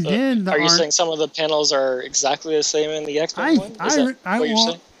Byrne did the Are you art. saying some of the panels are exactly the same in the X-Men one? Is that what you're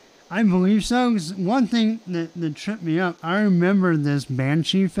saying? I believe so. 'Cause one thing that tripped me up, I remember this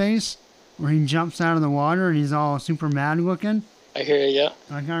Banshee face where he jumps out of the water and he's all super mad looking. I hear you, yeah.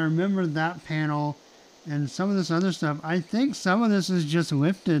 Like, I remember that panel and some of this other stuff. I think some of this is just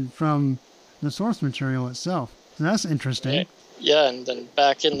lifted from the source material itself. So that's interesting. Right. Yeah, and then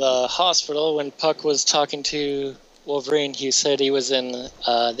back in the hospital when Puck was talking to Wolverine, he said he was in,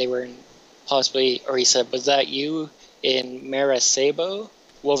 they were in possibly, or he said, was that you in Maracaibo?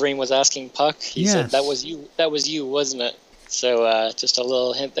 Wolverine was asking Puck. He said, that was you, wasn't it? So just a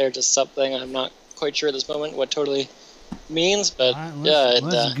little hint there, just something I'm not quite sure at this moment what totally means, but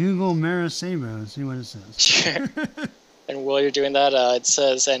let's Google Maracaibo and see what it says. Sure. And while you're doing that, it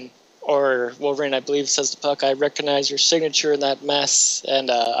says, or Wolverine, I believe, says to Puck, I recognize your signature in that mess.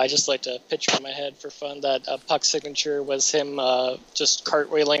 And I just like to picture in my head for fun that Puck's signature was him just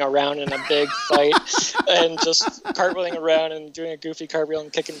cartwheeling around in a big fight and just cartwheeling around and doing a goofy cartwheel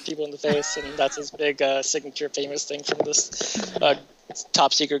and kicking people in the face. And that's his big signature famous thing from this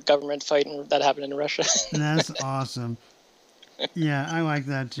top secret government fight that happened in Russia. That's awesome. Yeah, I like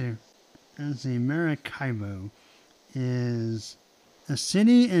that too. Let's see, Maracaibo is a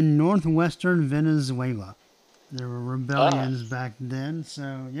city in northwestern Venezuela. There were rebellions back then,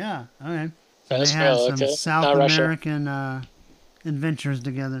 so yeah, okay. So they had some South American adventures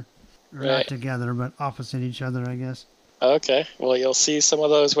together. Or not together, but opposite each other, I guess. Okay, well, you'll see some of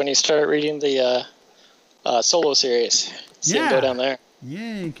those when you start reading the solo series. See them go down there.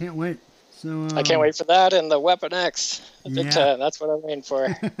 Yay, can't wait. So I can't wait for that and the Weapon X. Big time. That's what I'm waiting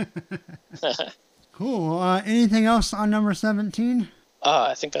for. Cool. Anything else on number 17?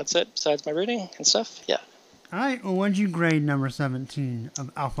 I think that's it, besides my reading and stuff. Yeah. All right. Well, what'd you grade number 17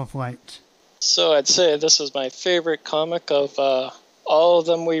 of Alpha Flight? So I'd say this is my favorite comic of all of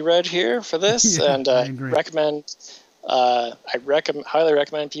them we read here for this, and I highly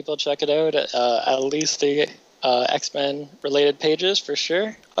recommend people check it out. At least the X-Men related pages for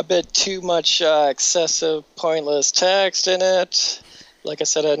sure. A bit too much excessive, pointless text in it. like I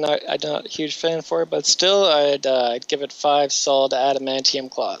said, I'm not a huge fan for it, but still, I'd give it 5 solid adamantium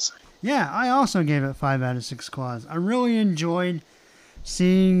claws. Yeah, I also gave it 5 out of 6 claws. I really enjoyed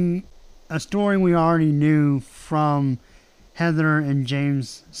seeing a story we already knew from Heather and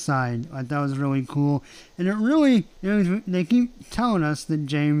James' side. I thought it was really cool. And it really, they keep telling us that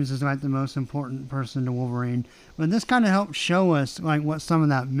James is like the most important person to Wolverine. But this kind of helped show us like what some of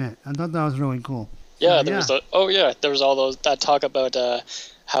that meant. I thought that was really cool. Yeah, there was all those that talk about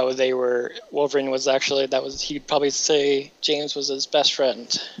how they were. Wolverine was actually he'd probably say James was his best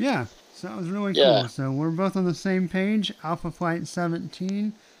friend. Yeah, so that was really cool. So we're both on the same page. Alpha Flight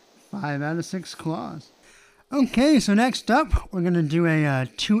 17, 5 out of 6 claws. Okay, so next up, we're going to do a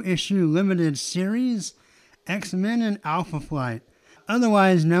 2-issue limited series, X-Men and Alpha Flight,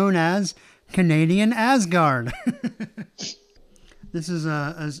 otherwise known as Canadian Asgard. This is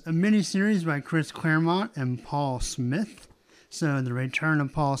a mini-series by Chris Claremont and Paul Smith. So the return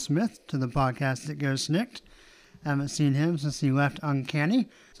of Paul Smith to the podcast that goes snicked. Haven't seen him since he left Uncanny.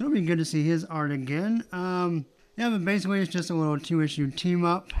 So it'll be good to see his art again. But basically it's just a little 2-issue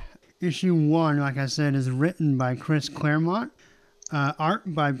team-up. Issue 1, like I said, is written by Chris Claremont. Art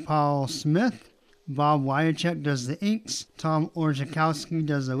by Paul Smith. Bob Wyachek does the inks. Tom Orzechowski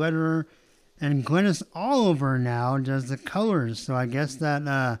does the letterer. And Glynis Oliver now does the colors. So I guess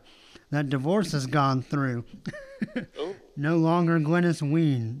that divorce has gone through. No longer Glynis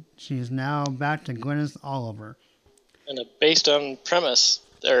Wein. She is now back to Glynis Oliver. And based on premise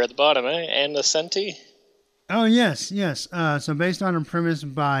there at the bottom, And the Senti. Oh, yes. So based on a premise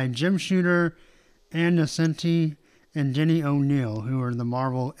by Jim Shooter, Ann Nocenti, and Denny O'Neil, who were the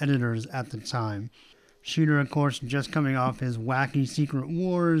Marvel editors at the time. Shooter, of course, just coming off his wacky Secret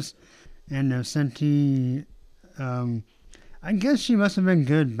Wars. And Nocenti, I guess she must have been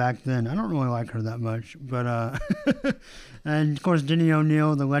good back then. I don't really like her that much. But, and of course, Denny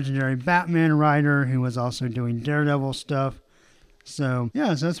O'Neil, the legendary Batman writer, who was also doing Daredevil stuff. So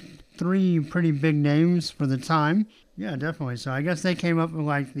that's 3 pretty big names for the time. Yeah, definitely. So I guess they came up with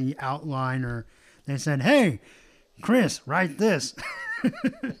like the outline, or they said, hey, Chris, write this.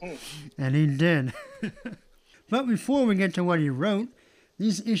 And he did. But before we get to what he wrote,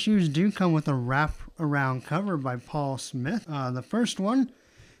 these issues do come with a wrap-around cover by Paul Smith. The first one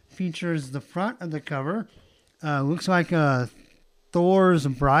features the front of the cover. Looks like Thor's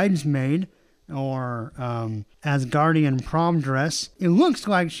bridesmaid, or Asgardian prom dress. It looks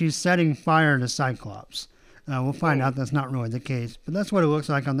like she's setting fire to Cyclops. We'll find out that's not really the case, but that's what it looks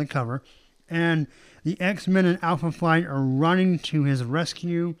like on the cover. And the X-Men and Alpha Flight are running to his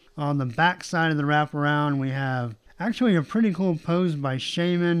rescue. On the back side of the wraparound, we have actually a pretty cool pose by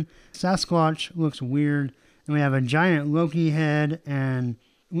Shaman. Sasquatch looks weird. And we have a giant Loki head and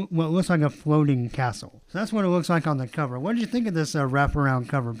what looks like a floating castle. So that's what it looks like on the cover. What did you think of this wraparound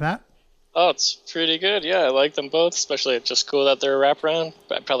cover, Pat? Oh, it's pretty good. Yeah, I like them both, especially it's just cool that they're a wraparound.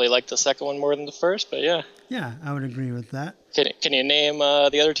 I probably like the second one more than the first, but yeah. Yeah, I would agree with that. Can you name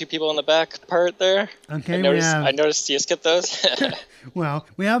the other 2 people in the back part there? Okay, I noticed you skipped those. Well,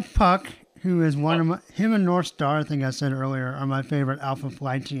 we have Puck, who is him and North Star, I think I said earlier, are my favorite Alpha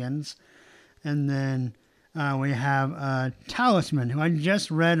Flightians. And then we have Talisman, who I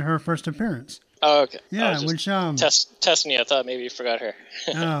just read her first appearance. Oh, okay. Yeah, testing you. I thought maybe you forgot her.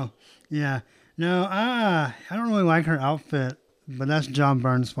 Oh, yeah. No, I don't really like her outfit, but that's John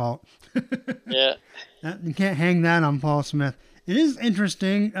Byrne's fault. Yeah. You can't hang that on Paul Smith. It is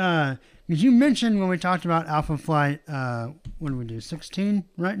interesting, because you mentioned when we talked about Alpha Flight, what did we do, 16,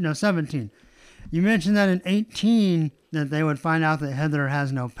 right? No, 17. You mentioned that in 18 that they would find out that Heather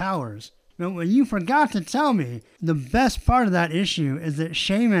has no powers. But what you forgot to tell me, the best part of that issue is that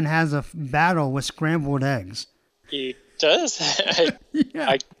Shaman has a battle with scrambled eggs. He does?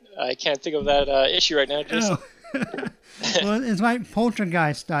 Yeah. I can't think of that issue right now. Just... Oh. Well, it's like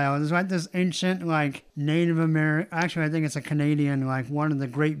Poltergeist style. It's like this ancient, like, Native American... Actually, I think it's a Canadian, like, one of the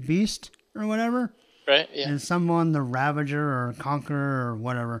great beasts or whatever. Right, yeah. And someone, the Ravager or Conqueror or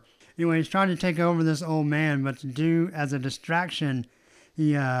whatever. Anyway, he's trying to take over this old man, but to do, as a distraction,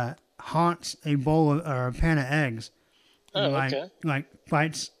 he haunts a bowl or a pan of eggs. Oh, and, okay. Like,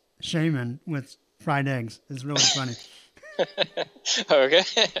 fights Shaman with fried eggs. It's really funny. Okay.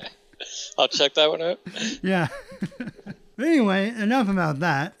 I'll check that one out. Yeah. But anyway, enough about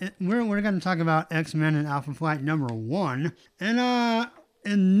that. We're going to talk about X-Men and Alpha Flight number 1. And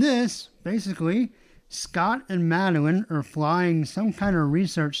in this, basically, Scott and Madeline are flying some kind of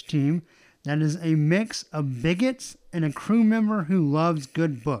research team that is a mix of bigots and a crew member who loves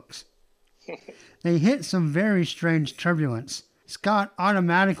good books. They hit some very strange turbulence. Scott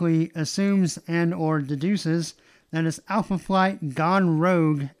automatically assumes and or deduces that is Alpha Flight gone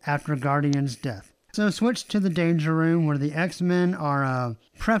rogue after Guardian's death. So switch to the Danger Room where the X-Men are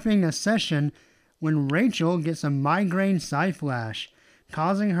prepping a session when Rachel gets a migraine psi-flash,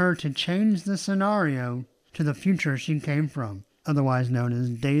 causing her to change the scenario to the future she came from, otherwise known as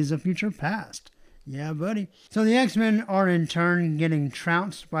Days of Future Past. Yeah, buddy. So the X-Men are in turn getting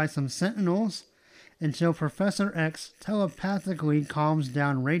trounced by some Sentinels until Professor X telepathically calms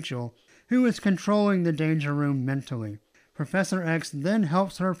down Rachel, who is controlling the Danger Room mentally. Professor X then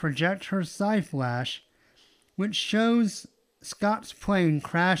helps her project her psi-flash, which shows Scott's plane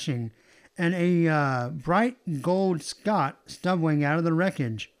crashing and a bright gold Scott stumbling out of the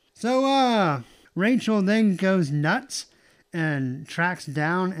wreckage. So, Rachel then goes nuts and tracks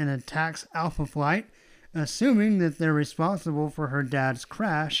down and attacks Alpha Flight, assuming that they're responsible for her dad's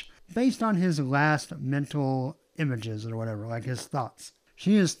crash based on his last mental images or whatever, like his thoughts.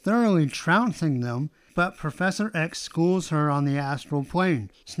 She is thoroughly trouncing them, but Professor X schools her on the astral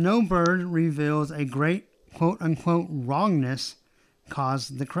plane. Snowbird reveals a great quote-unquote wrongness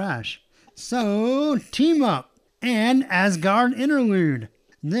caused the crash. So, team up! And Asgard interlude!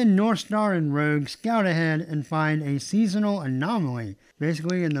 Then Northstar and Rogue scout ahead and find a seasonal anomaly.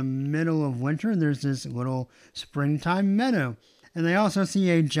 Basically, in the middle of winter, there's this little springtime meadow. And they also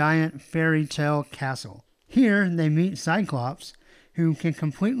see a giant fairy tale castle. Here, they meet Cyclops, who can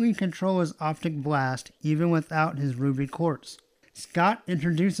completely control his optic blast even without his ruby quartz. Scott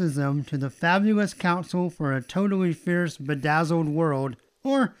introduces them to the fabulous council for a totally fierce, bedazzled world,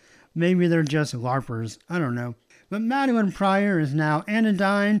 or maybe they're just LARPers, I don't know. But Madeline Pryor is now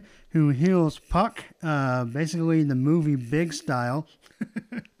Anodyne, who heals Puck, basically the movie Big style.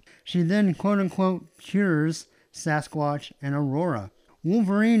 She then quote-unquote cures Sasquatch and Aurora.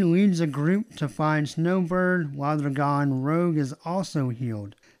 Wolverine leads a group to find Snowbird. While they're gone, Rogue is also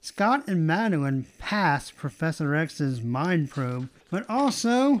healed. Scott and Madeline pass Professor X's mind probe, but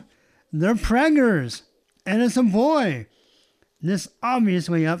also they're preggers, and it's a boy. This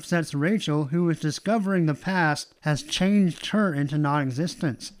obviously upsets Rachel, who is discovering the past has changed her into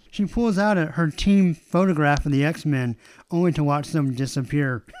non-existence. She pulls out her team photograph of the X-Men, only to watch them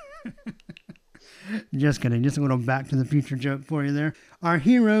disappear. Just kidding, just a little Back to the Future joke for you there. Our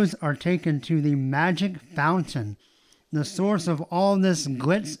heroes are taken to the magic fountain, the source of all this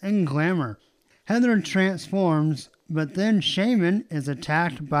glitz and glamour. Heather transforms, but then Shaman is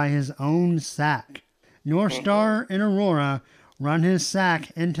attacked by his own sack. Northstar and Aurora run his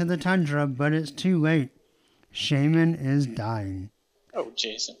sack into the tundra, but it's too late. Shaman is dying. Oh,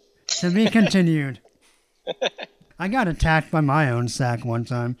 Jason. To be continued. I got attacked by my own sack one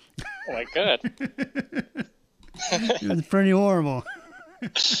time. Oh my god. It was pretty horrible.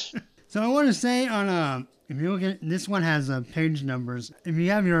 So I want to say if you look at, this one has page numbers. If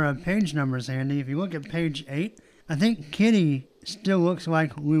you have your page numbers handy, if you look at page 8, I think Kitty still looks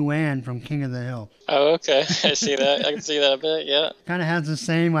like Luann from King of the Hill. Oh, okay. I see that. I can see that a bit, yeah. Kind of has the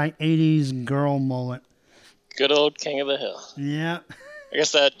same, 80s girl mullet. Good old King of the Hill. Yeah. I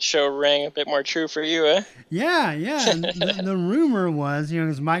guess that show rang a bit more true for you, eh? Yeah. The rumor was,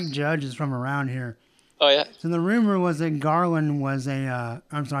 because Mike Judge is from around here. Oh, yeah? So the rumor was that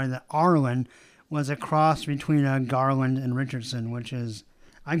Arlen was a cross between Garland and Richardson, which is...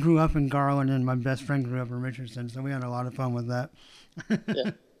 I grew up in Garland, and my best friend grew up in Richardson, so we had a lot of fun with that.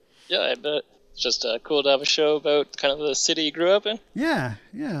 Yeah, I bet. It's just cool to have a show about kind of the city you grew up in. Yeah,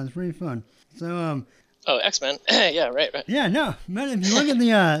 it's pretty fun. So, Oh, X-Men. Yeah, right. Yeah, no, but if you look at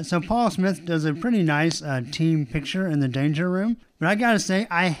the, so Paul Smith does a pretty nice team picture in the Danger Room, but I gotta say,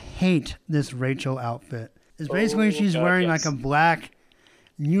 I hate this Rachel outfit. It's basically she's wearing like a black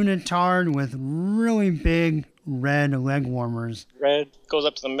unitard with really big red leg warmers. Red goes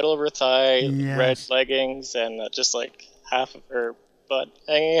up to the middle of her thigh, red leggings, and just like half of her butt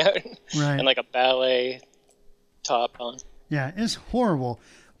hanging out. Right. And like a ballet top on. Yeah, it's horrible.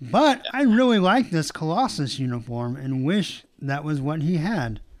 But I really like this Colossus uniform and wish that was what he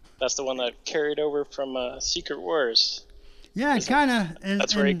had. That's the one that carried over from Secret Wars. Yeah, kind of.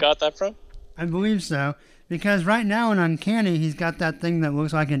 That's where he got that from? I believe so. Because right now in Uncanny, he's got that thing that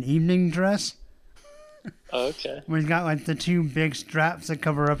looks like an evening dress. Oh, okay. Where he's got like the two big straps that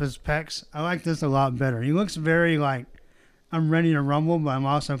cover up his pecs. I like this a lot better. He looks very like, I'm ready to rumble, but I'm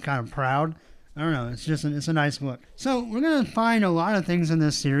also kind of proud. I don't know. It's just it's a nice look. So we're going to find a lot of things in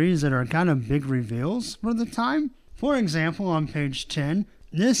this series that are kind of big reveals for the time. For example, on page 10,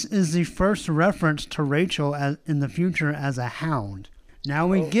 this is the first reference to Rachel in the future as a hound. Now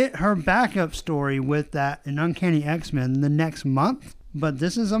we get her backup story with that in Uncanny X-Men the next month, but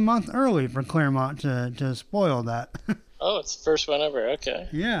this is a month early for Claremont to spoil that. Oh, it's the first one ever. Okay.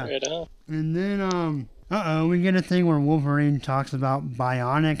 Yeah. Right on. And then Uh-oh, we get a thing where Wolverine talks about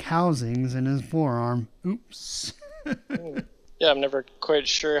bionic housings in his forearm. Oops. Yeah, I'm never quite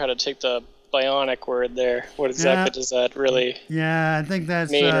sure how to take the bionic word there. What exactly does that really I think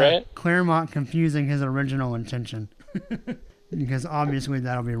that's mean, right? Claremont confusing his original intention. Because obviously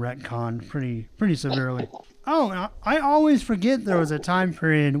that'll be retconned pretty severely. Oh, I always forget there was a time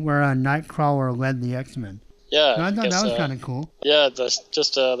period where Nightcrawler led the X-Men. Yeah. So I thought that was kind of cool. Yeah,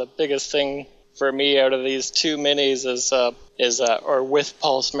 the biggest thing for me out of these two minis is or with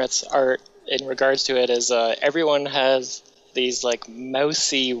Paul Smith's art in regards to it is everyone has these like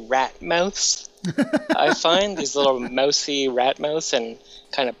mousy rat mouths. I find these little mousy rat mouths and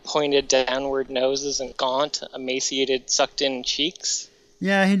kind of pointed downward noses and gaunt, emaciated, sucked-in cheeks.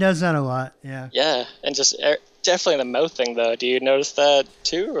 Yeah, he does that a lot. Yeah. Yeah, and just definitely the mouth thing though. Do you notice that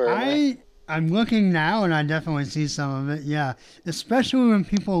too? Or I'm looking now and I definitely see some of it. Yeah, especially when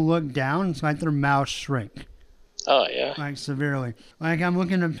people look down, it's like their mouths shrink. Oh yeah. Like severely. Like I'm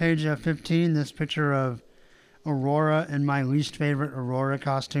looking at page 15. This picture of Aurora in my least favorite Aurora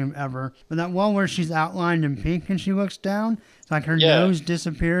costume ever. But that one where she's outlined in pink and she looks down, it's like her nose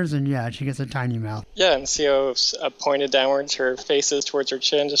disappears and she gets a tiny mouth. Yeah, and see how pointed downwards her face is towards her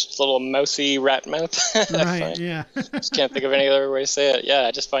chin, just a little mousy rat mouth. Right, yeah. Just can't think of any other way to say it. Yeah,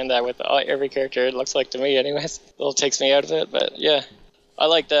 I just find that with every character, it looks like to me anyways. A little takes me out of it, but yeah. I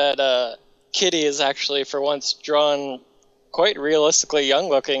like that Kitty is actually for once drawn quite realistically young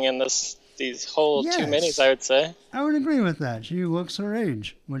looking in these whole two minis, I would say. I would agree with that. She looks her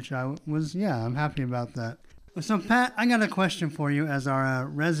age, which I'm happy about that. So, Pat, I got a question for you as our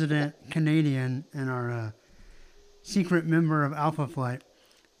resident Canadian and our secret member of Alpha Flight.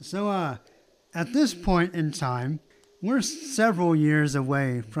 So, at this point in time, we're several years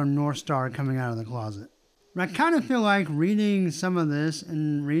away from North Star coming out of the closet. I kind of feel like reading some of this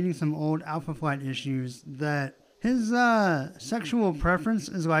and reading some old Alpha Flight issues that his sexual preference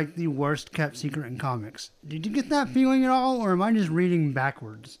is like the worst kept secret in comics. Did you get that feeling at all, or am I just reading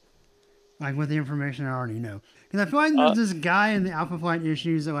backwards? Like with the information I already know. Because I feel like there's this guy in the Alpha Flight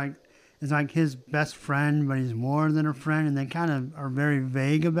issues that is like his best friend, but he's more than a friend, and they kind of are very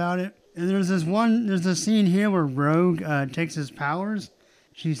vague about it. And there's a scene here where Rogue takes his powers.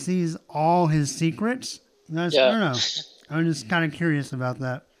 She sees all his secrets. I don't know. I'm just kind of curious about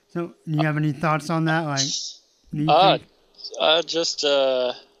that. So, do you have any thoughts on that? Like, I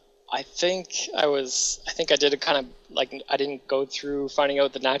think I did it kind of like I didn't go through finding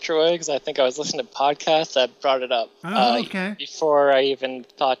out the natural way because I think I was listening to podcasts that brought it up. Okay. Before I even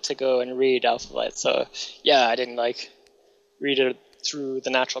thought to go and read Alpha Flight. So yeah, I didn't read it through the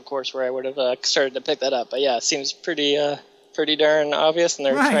natural course where I would have started to pick that up. But yeah, it seems pretty darn obvious, and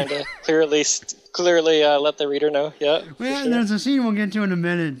they're trying to clearly let the reader know. Yeah. Well, and there's a scene we'll get to in a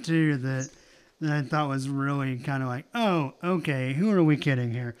minute too that I thought was really kind of like, oh, okay, who are we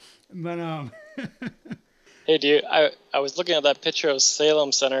kidding here? But Hey, I was looking at that picture of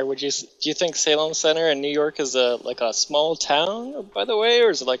Salem Center. Do you think Salem Center in New York is a small town, by the way,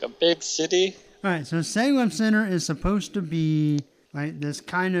 or is it like a big city? All right, so Salem Center is supposed to be like this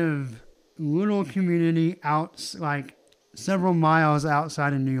kind of little community out, like several miles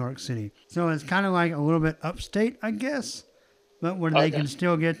outside of New York City. So it's kind of like a little bit upstate, I guess, but where they can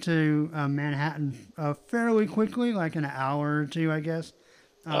still get to Manhattan fairly quickly, like in an hour or two, I guess.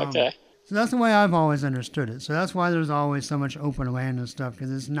 Okay. So that's the way I've always understood it. So that's why there's always so much open land and stuff,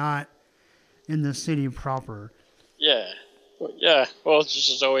 because it's not in the city proper. Yeah. Yeah. Well, it's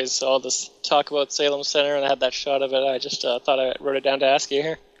just always all this talk about Salem Center, and I had that shot of it. I just thought I wrote it down to ask you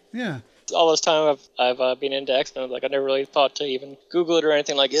here. Yeah. All this time I've been into X-Men, I never really thought to even Google it or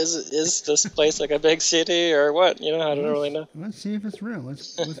anything. Like, is this place like a big city or what? I don't really know. Let's see if it's real.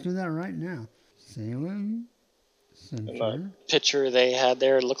 Let's do that right now. Salem Center. The picture they had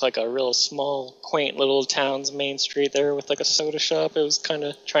there looked like a real small, quaint little town's main street there with like a soda shop. It was kind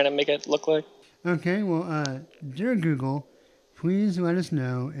of trying to make it look like. Okay, well, dear Google, please let us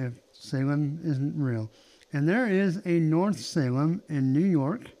know if Salem isn't real. And there is a North Salem in New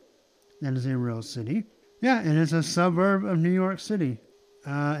York. That is a real city. Yeah, and it's a suburb of New York City.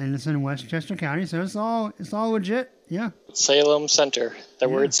 And it's in Westchester County, so it's all legit. Yeah. Salem Center. The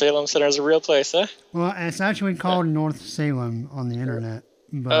word Salem Center is a real place, huh? Well, it's actually called North Salem on the internet.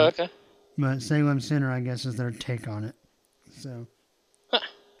 But, okay. But Salem Center, I guess, is their take on it. So,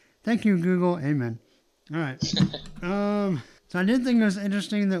 Thank you, Google. Amen. All right. So I did think it was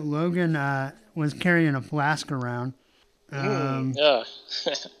interesting that Logan was carrying a flask around. Yeah.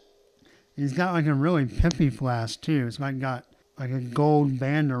 He's got like a really pimpy flask too. It's got like a gold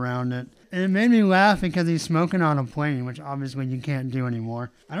band around it. And it made me laugh because he's smoking on a plane, which obviously you can't do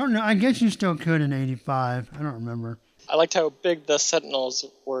anymore. I don't know. I guess you still could in 85. I don't remember. I liked how big the Sentinels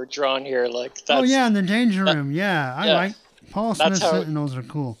were drawn here. Like that's, oh, yeah, in the Danger Room. Yeah, I like Paul Smith's Sentinels are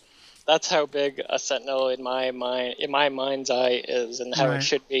cool. That's how big a Sentinel in my mind's eye is, and how it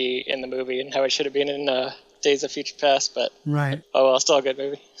should be in the movie, and how it should have been in Days of Future Past. But oh well, still a good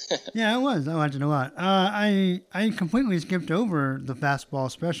movie. Yeah, it was. I liked it a lot. I completely skipped over the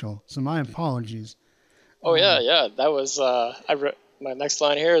fastball special, so my apologies. Oh yeah, that was. My next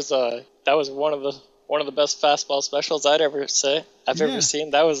line here is that was one of the best fastball specials I've ever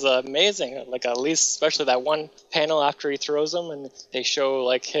seen. That was amazing. Like at least, especially that one panel after he throws them, and they show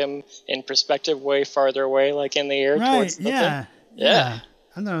like him in perspective, way farther away, like in the air. Towards the thing. Yeah.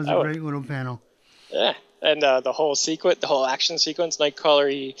 I thought it was a great little panel. Yeah, and the whole action sequence, Nightcrawler,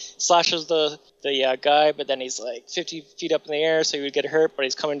 he slashes the guy, but then he's like 50 feet up in the air, so he would get hurt, but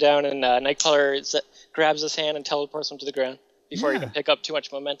he's coming down, and Nightcrawler grabs his hand and teleports him to the ground before he can pick up too much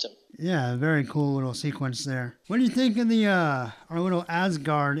momentum. Yeah, very cool little sequence there. What do you think of the our little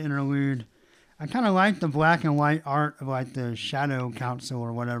Asgard interlude? I kind of like the black and white art of like the Shadow Council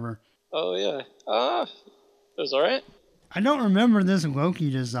or whatever. Oh yeah, it was alright. I don't remember this Loki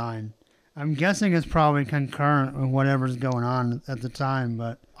design. I'm guessing it's probably concurrent with whatever's going on at the time,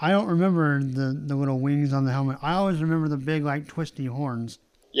 but I don't remember the little wings on the helmet. I always remember the big like twisty horns.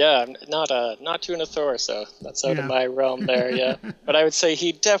 Yeah, not too into Thor, so that's out of my realm there, yeah. But I would say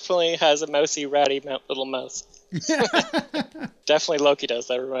he definitely has a mousy, ratty little mouth. Definitely Loki does,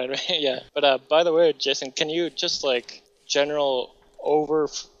 that remind me, yeah. But by the way, Jason, can you just like general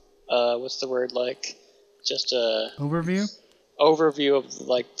what's the word, like just a... Overview of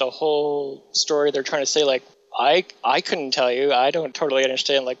like the whole story they're trying to say, like I couldn't tell you. I don't totally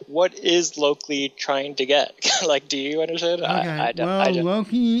understand. Like, what is Loki trying to get? Like, do you understand? Okay. I don't.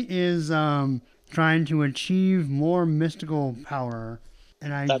 Loki is trying to achieve more mystical power,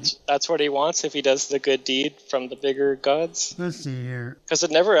 and that's what he wants if he does the good deed from the bigger gods. Let's see here, because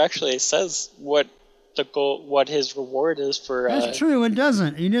it never actually says what the goal, what his reward is for. That's true. It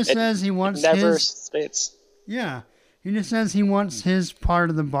doesn't. He just says he wants. It never states. Yeah, he just says he wants his part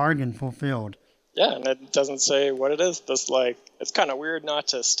of the bargain fulfilled. Yeah, and it doesn't say what it is. This it's kind of weird not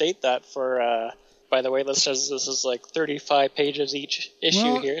to state that for. By the way, listeners, this is like 35 pages each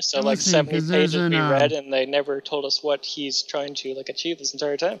issue here, so like 70 pages we read, and they never told us what he's trying to like achieve this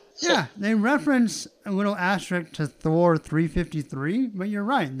entire time. Yeah, they reference a little asterisk to Thor 353, but you're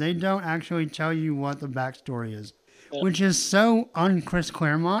right, they don't actually tell you what the backstory is, which is so un-Chris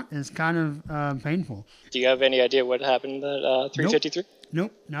Claremont, is kind of painful. Do you have any idea what happened at 353?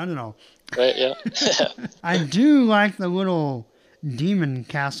 Nope, not at all. Right, yeah. I do like the little demon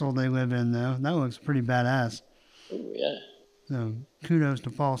castle they live in, though. That looks pretty badass. Ooh, yeah. So kudos to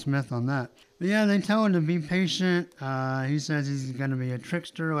Paul Smith on that. But yeah, they tell him to be patient. He says he's going to be a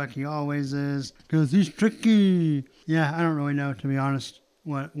trickster like he always is, because he's tricky. Yeah, I don't really know, to be honest,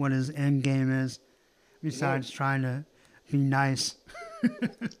 what his end game is, besides trying to be nice.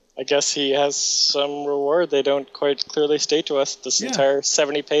 I guess he has some reward they don't quite clearly state to us this entire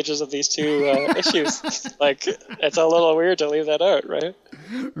 70 pages of these two issues. Like, it's a little weird to leave that out, right?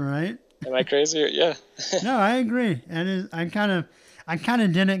 Right. Am I crazy? Yeah. No, I agree. And I kind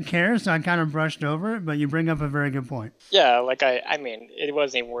of didn't care, so I kind of brushed over it, but you bring up a very good point. Yeah, like I mean, it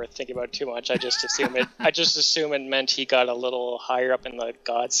wasn't even worth thinking about too much. I just assume it meant he got a little higher up in the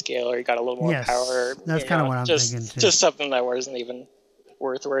god scale, or he got a little more power. That's kind of what I'm thinking too. Just something that wasn't even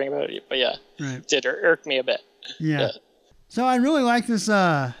worth worrying about, but did irk me a bit. Yeah. So I really like this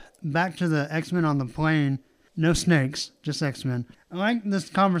back to the X-Men on the plane. No snakes, just X-Men. I like this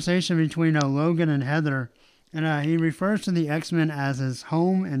conversation between Logan and Heather, and he refers to the X-Men as his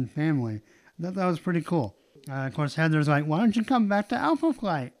home and family. I thought that was pretty cool. Of course, Heather's like, why don't you come back to Alpha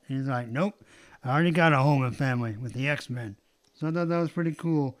Flight? And he's like, nope, I already got a home and family with the X-Men. So I thought that was pretty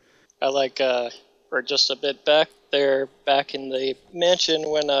cool. I like, or just a bit back in the mansion,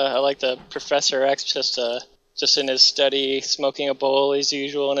 when I like the Professor X just in his study, smoking a bowl as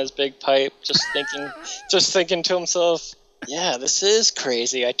usual in his big pipe, just thinking to himself, yeah, this is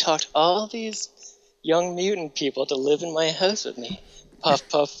crazy. I talked all these young mutant people to live in my house with me. Puff,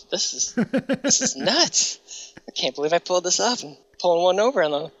 puff, this is nuts. I can't believe I pulled this off and pulling one over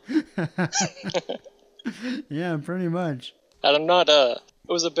on them. Yeah, pretty much. And I'm not, it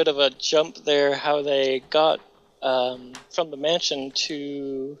was a bit of a jump there how they got from the mansion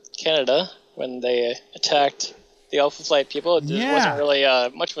to Canada when they attacked the Alpha Flight people. It wasn't really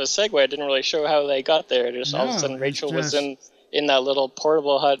much of a segue. It didn't really show how they got there. Just all of a sudden Rachel was in that little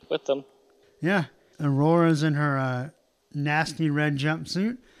portable hut with them. Yeah. Aurora's in her nasty red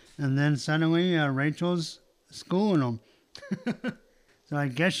jumpsuit, And then suddenly Rachel's schooling them. So I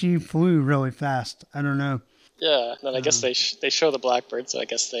guess she flew really fast. I don't know. Yeah, and then I guess they show the Blackbird, so I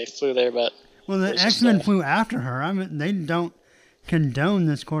guess they flew there, but... Well, the X-Men flew after her. I mean, they don't condone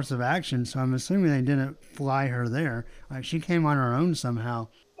this course of action, so I'm assuming they didn't fly her there. Like, she came on her own somehow.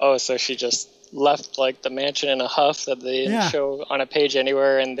 Oh, so she just left, like, the mansion in a huff that they didn't show on a page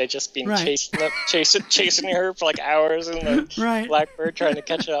anywhere, and they just been chasing her for, like, hours, and the Blackbird trying to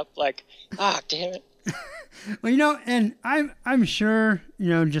catch up, like, damn it. Well, and I'm sure,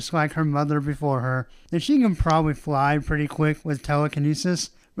 just like her mother before her, that she can probably fly pretty quick with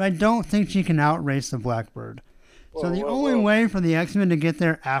telekinesis, but I don't think she can outrace the Blackbird. So the only way for the X-Men to get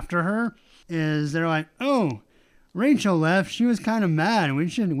there after her is they're like, oh, Rachel left. She was kind of mad. We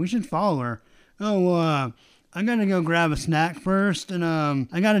should follow her. Oh, well, I gotta go grab a snack first, and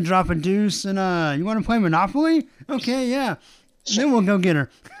I gotta drop a deuce, and you want to play Monopoly? Okay, yeah. And then we'll go get her.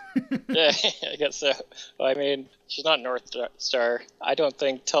 Yeah, I guess so. Well, I mean, she's not North Star. I don't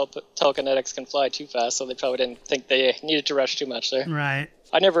think telekinetics can fly too fast, so they probably didn't think they needed to rush too much there. Right.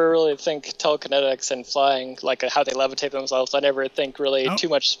 I never really think telekinetics and flying, like how they levitate themselves, I never think really too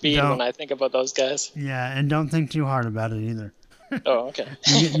much speed when I think about those guys. Yeah, and don't think too hard about it either. Oh, okay.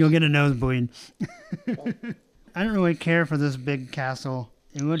 You'll get a nosebleed. I don't really care for this big castle.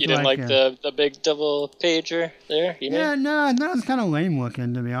 You didn't like the big double pager there? No, that was kind of lame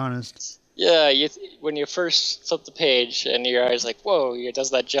looking, to be honest. Yeah, when you first flip the page and your eyes like, whoa, it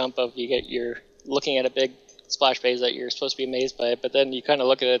does that jump of you're looking at a big splash page that you're supposed to be amazed by it, but then you kind of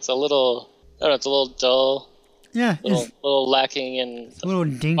look at it, it's a little dull. Yeah, it's a little lacking in a little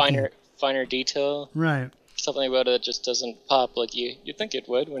dinky. finer detail. Right. Something about it just doesn't pop like you think it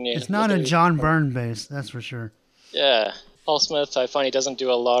would when you. It's not a John Byrne base, that's for sure. Yeah, Paul Smith, I find he doesn't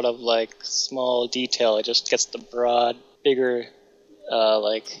do a lot of like small detail. It just gets the broad, bigger,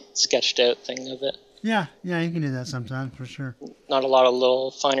 sketched out thing of it. Yeah, you can do that sometimes for sure. Not a lot of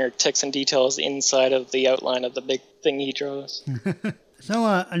little finer ticks and details inside of the outline of the big thing he draws.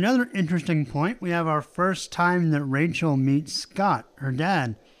 So another interesting point, we have our first time that Rachel meets Scott, her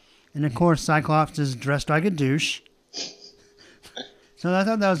dad. And of course, Cyclops is dressed like a douche. So I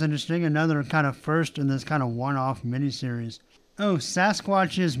thought that was interesting. Another kind of first in this kind of one-off miniseries. Oh,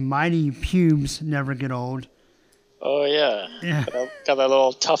 Sasquatch's mighty pubes never get old. Oh, yeah. Got that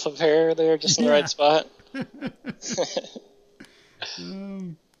little tuft of hair there just in the right spot.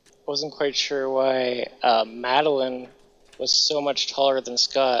 Wasn't quite sure why Madeline was so much taller than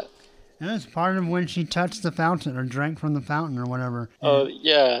Scott. That was part of when she touched the fountain or drank from the fountain or whatever. Oh,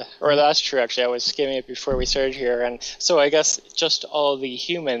 yeah. Or that's true, actually. I was skimming it before we started here. And so I guess just all the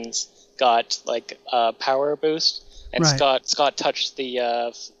humans got, like, a power boost. And Scott touched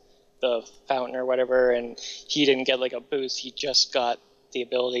the fountain or whatever, and he didn't get, like, a boost. He just got the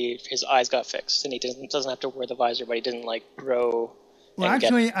ability. His eyes got fixed, and he doesn't have to wear the visor, but he didn't, like, grow and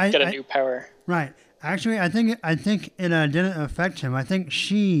get a new power. Right. Actually, I think it didn't affect him. I think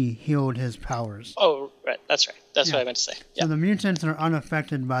she healed his powers. Oh, right. That's right. That's what I meant to say. Yeah. So the mutants are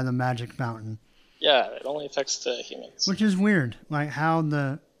unaffected by the magic fountain. Yeah, it only affects the humans. Which is weird. Like how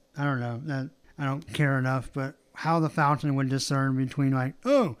I don't know, I don't care enough, but how the fountain would discern between like,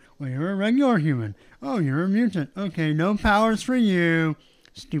 oh, well, you're a regular human. Oh, you're a mutant. Okay, no powers for you.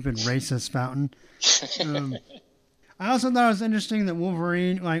 Stupid racist fountain. I also thought it was interesting that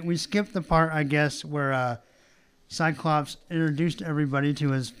Wolverine, like, we skipped the part, I guess, where Cyclops introduced everybody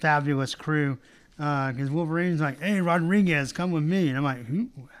to his fabulous crew. Because Wolverine's like, hey, Rodriguez, come with me. And I'm like,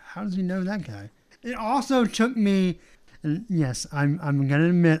 how does he know that guy? It also took me, and yes, I'm going to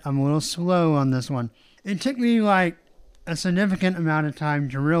admit I'm a little slow on this one. It took me, like, a significant amount of time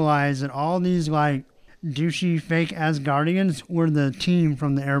to realize that all these, like, douchey fake Asgardians were the team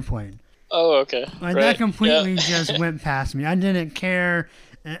from the airplane. Oh, okay. Like, that completely just went past me. I didn't care.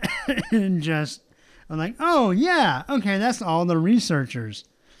 And I'm like, oh, yeah. Okay, that's all the researchers.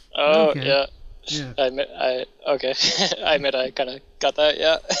 Oh, okay. Yeah. I admit I kind of got that,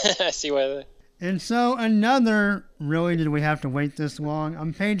 yeah. I see why. And so really did we have to wait this long?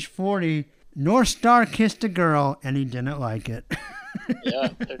 On page 40, North Star kissed a girl, and he didn't like it. Yeah,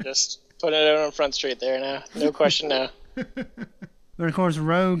 they're just putting it out on Front Street there now. No question now. But of course,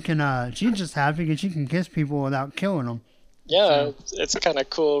 Rogue she's just happy because she can kiss people without killing them. Yeah, it's a kind of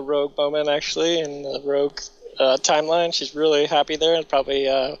cool Rogue moment, actually, in the Rogue timeline. She's really happy there. It's probably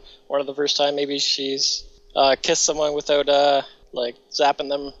one of the first time maybe she's kissed someone without, zapping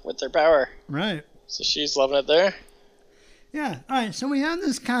them with their power. Right. So she's loving it there. Yeah, all right, so we have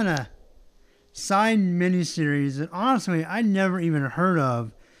this kind of side miniseries that, honestly, I never even heard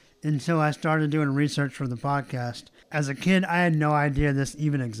of until I started doing research for the podcast. As a kid, I had no idea this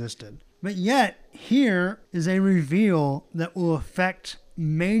even existed. But yet, here is a reveal that will affect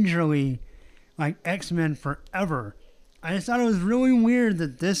majorly like X-Men forever. I just thought it was really weird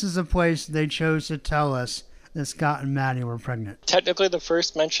that this is a place they chose to tell us that Scott and Maddie were pregnant. Technically the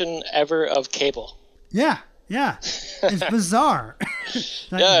first mention ever of Cable. Yeah. It's bizarre.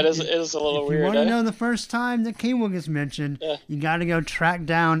 Yeah, it is a little weird. If you want to know the first time that Cable gets mentioned, you got to go track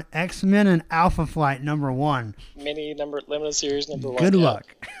down X-Men and Alpha Flight #1. Limited series #1. Good luck.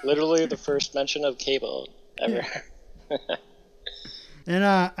 Literally the first mention of Cable ever. Yeah. And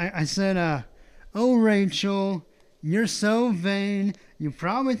I said, oh, Rachel, you're so vain. You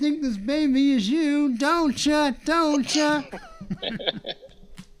probably think this baby is you, don't ya?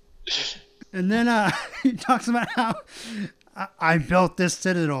 And then he talks about how I built this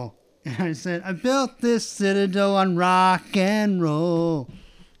citadel. And I said, I built this citadel on rock and roll.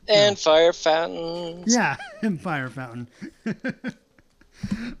 And fire fountains. Yeah, and fire fountain. All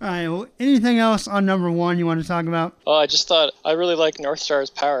right, well, anything else on #1 you want to talk about? Oh, I just thought, I really like North Star's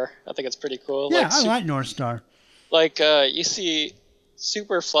power. I think it's pretty cool. Yeah, I like North Star. Like, you see,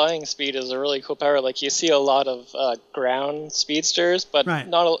 super flying speed is a really cool power. Like, you see a lot of ground speedsters, but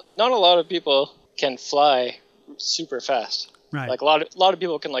not a lot of people can fly super fast. Right. Like, a lot of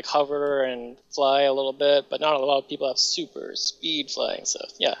people can, like, hover and fly a little bit, but not a lot of people have super speed flying. So,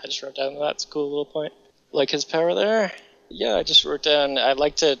 yeah, I just wrote down that's a cool little point. Like his power there. Yeah, I just wrote down I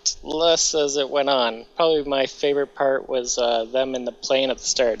liked it less as it went on. Probably my favorite part was them in the plane at the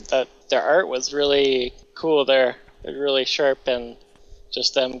start. That their art was really cool there. It was really sharp, and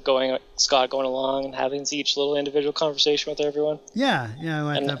just them Scott going along and having each little individual conversation with everyone. Yeah, I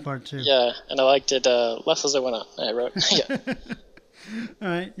like that part too. Yeah, and I liked it less as it went on. I wrote, yeah. All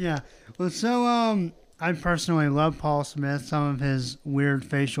right, yeah. Well, so I personally love Paul Smith. Some of his weird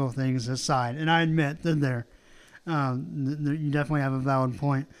facial things aside, and I admit that they're. You definitely have a valid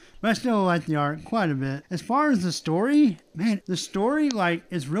point, but I still like the art quite a bit. As far as the story, man, the story like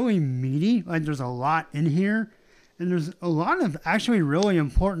is really meaty. Like there's a lot in here, and there's a lot of actually really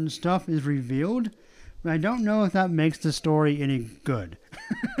important stuff is revealed, but I don't know if that makes the story any good.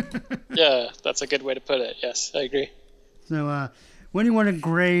 Yeah, that's a good way to put it. Yes, I agree. So, what do you want to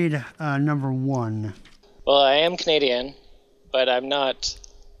grade #1? Well, I am Canadian, but I'm not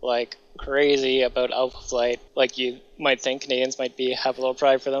like crazy about Alpha Flight. Like you might think Canadians might have a little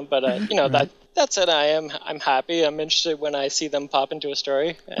pride for them, but right. That's it. I'm happy. I'm interested when I see them pop into a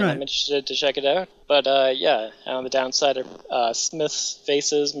story, and right. I'm interested to check it out. But yeah, on the downside, Smith's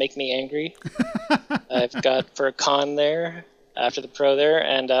faces make me angry. I've got for a con there after the pro there,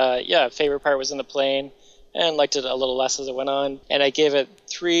 and yeah, favorite part was in the plane, and liked it a little less as it went on, and I gave it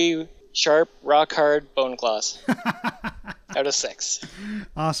 3 sharp, rock hard bone claws. Out of 6.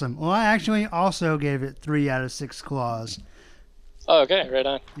 Awesome. Well, I actually also gave it 3 out of 6 claws. Oh, okay. Right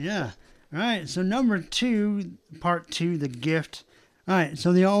on. Yeah. All right. So #2, part 2, The Gift. All right.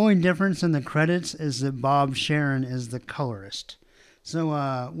 So the only difference in the credits is that Bob Sharon is the colorist. So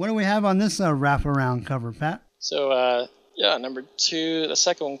what do we have on this wraparound cover, Pat? So, yeah, #2, the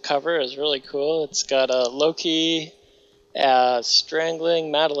second cover is really cool. It's got Loki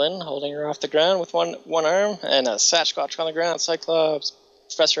strangling Madeline, holding her off the ground with one arm, and a Sasquatch on the ground, Cyclops,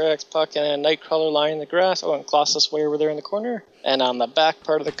 Professor X, Puck, and Nightcrawler lying in the grass. Oh, and Colossus way over there in the corner. And on the back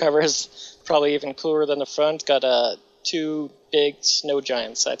part of the cover is probably even cooler than the front. Got 2 big snow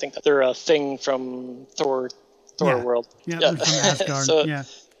giants. I think that they're a thing from Thor world. Yeah, they're from Asgard. So, yeah.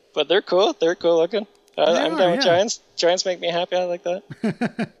 But they're cool. They're cool looking. I'm down with giants. Giants make me happy. I like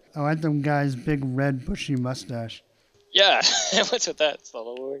that. I like them guys' big red bushy mustache. Yeah, what's with that? It's a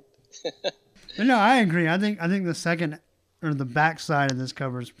little weird. But no, I agree. I think the second or the back side of this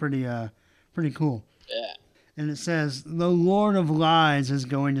cover is pretty cool. Yeah. And it says, "The Lord of Lies is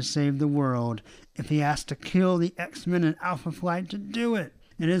going to save the world if he has to kill the X-Men and Alpha Flight to do it.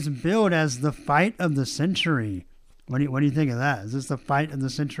 It is billed as the fight of the century." What do you think of that? Is this the fight of the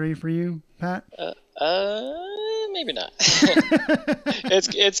century for you, Pat? Maybe not.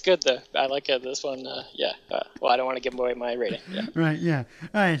 It's good though. I like it. This one. Yeah. Well, I don't want to give away my rating. Yeah. Right. Yeah.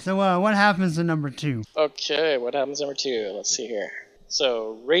 All right. So what happens in #2? Okay. What happens in #2? Let's see here.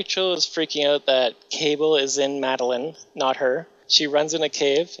 So Rachel is freaking out that Cable is in Madeline, not her. She runs in a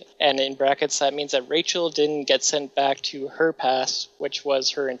cave, and in brackets that means that Rachel didn't get sent back to her past, which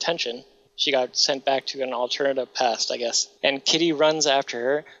was her intention. She got sent back to an alternative past, I guess. And Kitty runs after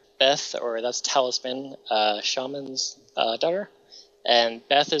her. Beth, or that's Talisman, Shaman's daughter. And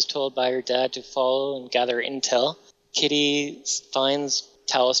Beth is told by her dad to follow and gather intel. Kitty finds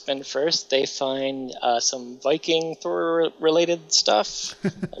talisman first. They find some Viking Thor-related stuff,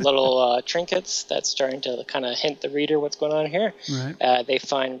 little trinkets that's starting to kind of hint the reader what's going on here. Right. They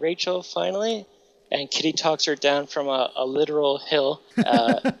find Rachel finally, and Kitty talks her down from a literal hill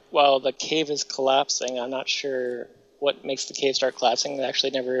while the cave is collapsing. I'm not sure what makes the cave start collapsing. It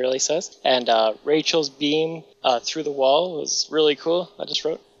actually never really says. And Rachel's beam through the wall was really cool. I just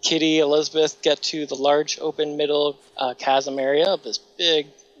wrote. Kitty, Elizabeth get to the large open middle chasm area of this big,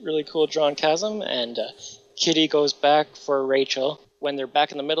 really cool drawn chasm, and Kitty goes back for Rachel. When they're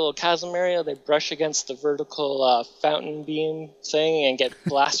back in the middle of the chasm area, they brush against the vertical fountain beam thing and get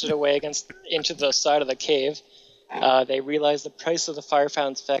blasted away into the side of the cave. They realize the price of the fire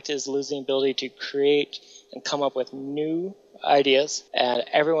fountain's effect is losing the ability to create and come up with new ideas, and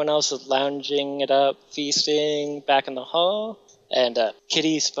everyone else is lounging it up, feasting back in the hall. And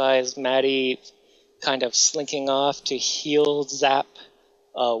Kitty spies Maddie kind of slinking off to heal zap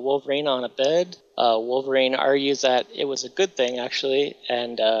Wolverine on a bed. Wolverine argues that it was a good thing, actually,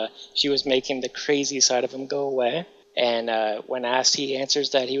 and she was making the crazy side of him go away. And when asked, he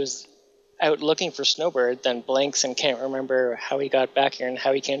answers that he was out looking for Snowbird, then blanks and can't remember how he got back here and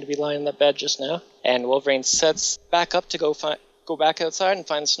how he came to be lying in the bed just now. And Wolverine sets back up to go back outside and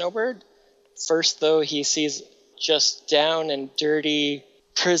find Snowbird. First, though, he sees just down and dirty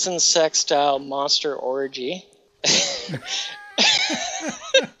prison sex style monster orgy.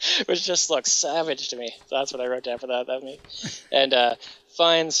 Which just looks savage to me. So that's what I wrote down for that. That me. And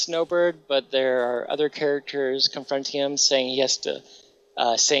finds Snowbird, but there are other characters confronting him, saying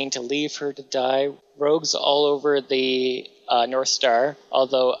to leave her to die. Rogue's all over the North Star,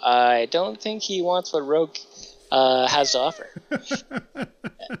 although I don't think he wants what Rogue has to offer.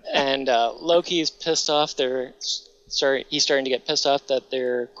 And Loki's pissed off. He's starting to get pissed off that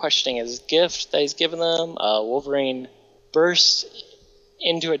they're questioning his gift that he's given them. Wolverine bursts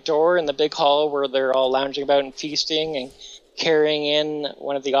into a door in the big hall where they're all lounging about and feasting and carrying in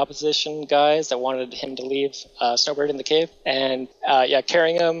one of the opposition guys that wanted him to leave Snowbird in the cave. And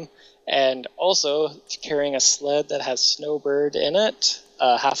carrying him, and also carrying a sled that has Snowbird in it.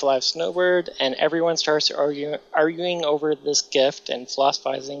 Half-alive Snowbird, and everyone starts arguing over this gift and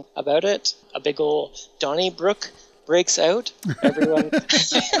philosophizing about it. A big old Donnybrook breaks out.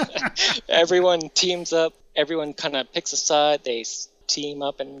 Everyone teams up. Everyone kind of picks a side. They team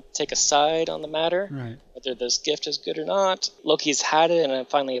up and take a side on the matter, right, whether this gift is good or not. Loki's had it, and it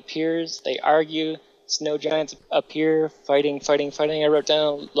finally appears. They argue. Snow giants appear, fighting. I wrote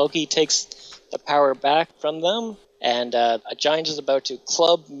down Loki takes the power back from them. And a giant is about to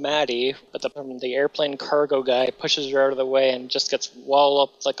club Maddie, but the airplane cargo guy pushes her out of the way and just gets walled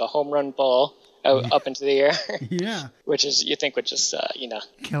up like a home run ball up into the air. Yeah. Which is, you think would just,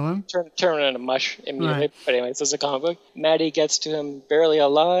 kill him? Turn him into mush immediately. Right. But anyways, this is a comic book. Maddie gets to him barely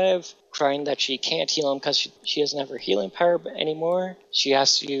alive, crying that she can't heal him because she doesn't have her healing power anymore. She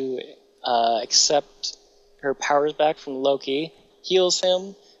has to accept her powers back from Loki, heals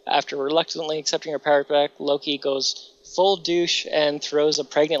him. After reluctantly accepting her power back, Loki goes full douche and throws a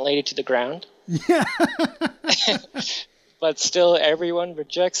pregnant lady to the ground. Yeah. But still, everyone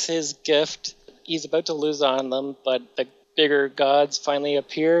rejects his gift. He's about to lose on them, but the bigger gods finally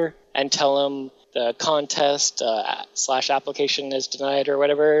appear and tell him the contest / application is denied or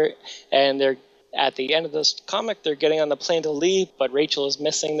whatever. And they're at the end of this comic, they're getting on the plane to leave, but Rachel is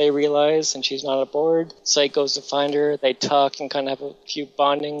missing, they realize, and she's not aboard. Psyche goes to find her. They talk and kind of have a few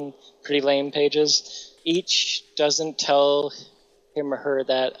bonding, pretty lame pages. Each doesn't tell him or her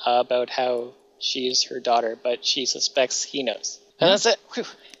that about how she's her daughter, but she suspects he knows. And that's it. Whew.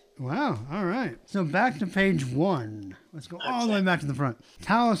 Wow, all right. So back to page 1. Let's go all the way back to the front.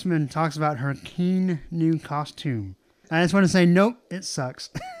 Talisman talks about her keen new costume. I just want to say, nope, it sucks.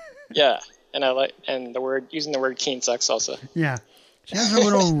 Yeah. And using the word keen sucks also. Yeah. She has her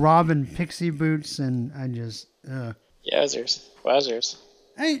little Robin pixie boots, and I just, Wowzers.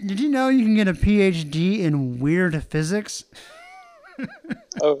 Hey, did you know you can get a PhD in weird physics?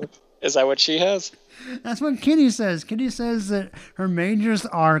 Oh, is that what she has? That's what Kitty says. Kitty says that her majors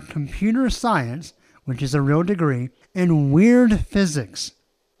are computer science, which is a real degree, and weird physics.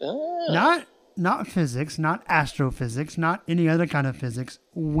 Oh. Not physics, not astrophysics, not any other kind of physics.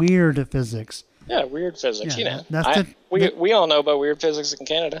 Weird physics. Yeah, weird physics. Yeah, we all know about weird physics in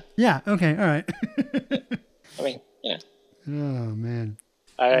Canada. Yeah. Okay. All right. I mean, yeah. Oh man.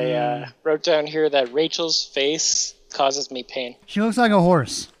 I wrote down here that Rachel's face causes me pain. She looks like a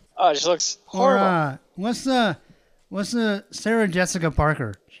horse. Oh, she looks horrible. Or, what's the Sarah Jessica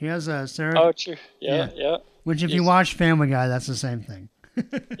Parker? She has a Sarah. Oh, true. Yeah. Which, if you watch Family Guy, that's the same thing.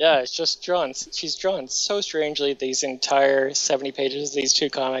 Yeah, it's just drawn. She's drawn so strangely these entire 70 pages of these two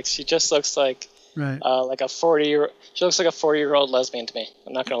comics. She just looks like Right. like a 40-year. She looks like a 40-year-old lesbian to me.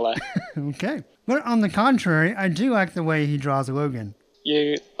 I'm not gonna lie. Okay. But on the contrary, I do like the way he draws Logan.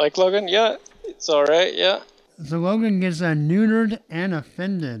 You like Logan? Yeah, it's all right. Yeah. So Logan gets neutered and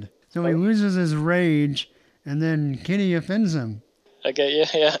offended. So he loses his rage, and then Kitty offends him. Okay.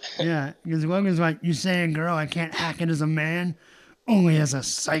 Yeah. Yeah, because Logan's like, you saying, girl, I can't hack it as a man, only as a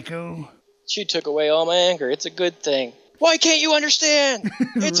psycho. She took away all my anger. It's a good thing. Why can't you understand?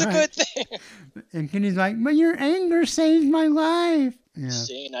 It's Right. a good thing. And Kitty's like, but your anger saved my life. Yeah.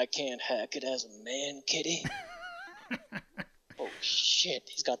 Saying I can't hack it as a man, Kitty. Oh shit!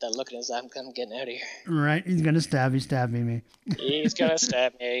 He's got that look in his eye. I'm getting out of here. Right, he's gonna stab me. He's gonna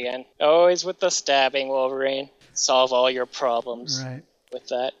stab me again. Always with the stabbing, Wolverine. Solve all your problems Right. with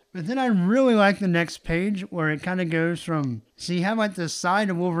that. But then I really like the next page where it kind of goes from, so you have like the side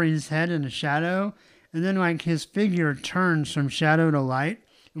of Wolverine's head in a shadow, and then like his figure turns from shadow to light,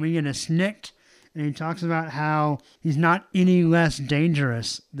 and we get a snicked, and he talks about how he's not any less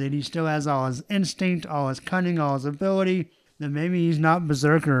dangerous, that he still has all his instinct, all his cunning, all his ability, that maybe he's not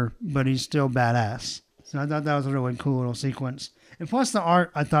berserker, but he's still badass. So I thought that was a really cool little sequence. And plus the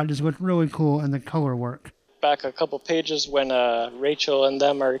art, I thought just looked really cool, and the color work. Back a couple pages when Rachel and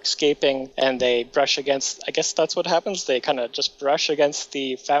them are escaping and they brush against, I guess that's what happens, they kind of just brush against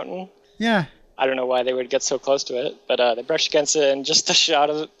the fountain. Yeah. I don't know why they would get so close to it, but they brush against it, and just the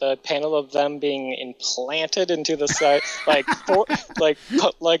shot of the panel of them being implanted into the side, like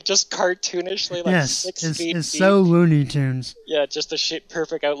just cartoonishly, like Yes, 6 it's feet deep. so Looney Tunes. Yeah, just the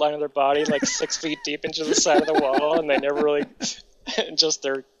perfect outline of their body, like 6 feet deep into the side of the wall, and they never really, just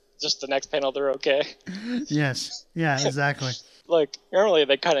the next panel, they're okay. Yes. Yeah, exactly. Like, normally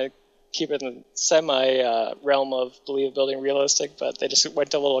they kind of keep it in the realm of believability and realistic, but they just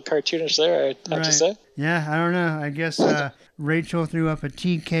went a little cartoonish there, I have to say. Yeah, I don't know. I guess Rachel threw up a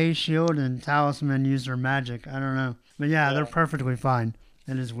TK shield and Talisman used her magic. I don't know. But yeah, they're perfectly fine.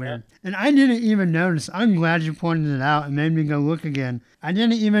 It is weird. Yeah. And I didn't even notice. I'm glad you pointed it out and made me go look again. I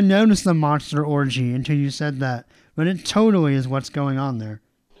didn't even notice the monster orgy until you said that. But it totally is what's going on there.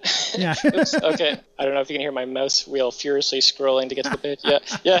 Yeah. Oops, okay. I don't know if you can hear my mouse wheel furiously scrolling to get to the page.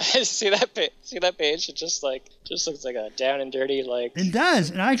 Yeah. See that page? It just looks like a down and dirty, like. It does,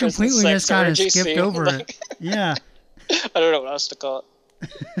 and I completely just kind of skipped over it. Yeah. I don't know what else to call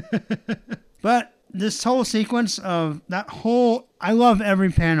it. But this whole sequence of I love every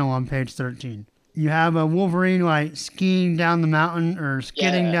panel on page 13. You have a Wolverine like skiing down the mountain or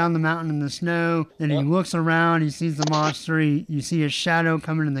skidding down the mountain in the snow. Then he looks around, he sees the monster, you see a shadow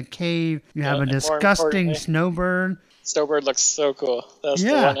coming in the cave. You have a disgusting snowbird. Snowbird looks so cool. That's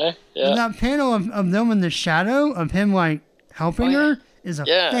the one, eh? Yeah. And that panel of them in the shadow, of him like helping her, is a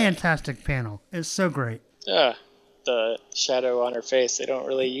fantastic panel. It's so great. Yeah. The shadow on her face. They don't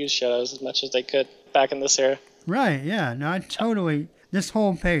really use shadows as much as they could back in this era. Right, yeah. No, I totally... This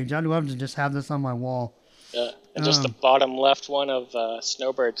whole page, I'd love to just have this on my wall. Yeah, and just the bottom left one of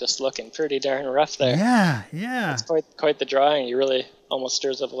Snowbird just looking pretty darn rough there. Yeah. It's quite the drawing. You really almost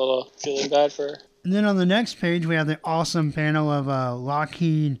stirs up a little feeling bad for her. And then on the next page, we have the awesome panel of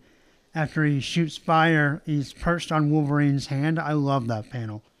Lockheed. After he shoots fire, he's perched on Wolverine's hand. I love that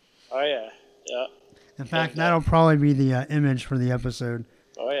panel. Oh, yeah. In fact, that'll probably be the image for the episode.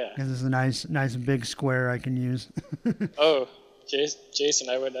 Oh, yeah. Because it's a nice big square I can use. Oh, Jason,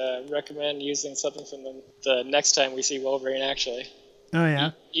 I would recommend using something from the next time we see Wolverine, actually. Oh,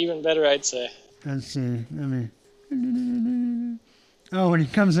 yeah? Even better, I'd say. Let's see. Oh, when he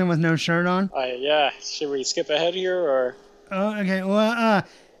comes in with no shirt on? Yeah. Should we skip ahead here, or? Oh, okay. Well,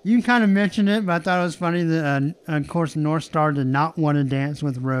 you kind of mentioned it, but I thought it was funny that, of course, North Star did not want to dance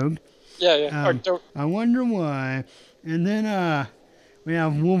with Rogue. Yeah. I wonder why. And then we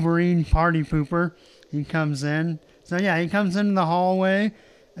have Wolverine Party Pooper. He comes in. So yeah, he comes into the hallway,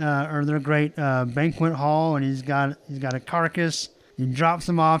 or their great banquet hall, and he's got a carcass. He drops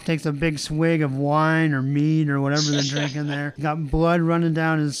him off, takes a big swig of wine or mead or whatever they're drinking there. He's got blood running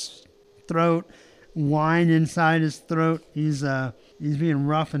down his throat, wine inside his throat. He's being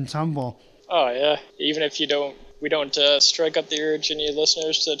rough and tumble. Oh yeah, even if we don't strike up the urge, any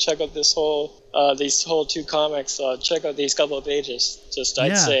listeners, to check out these whole two comics. Check out these couple of pages.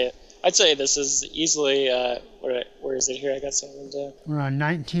 I'd say this is easily, where is it here? I got something down. We're on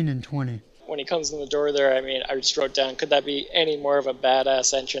 19 and 20. When he comes in the door there, I mean, I just wrote down, could that be any more of a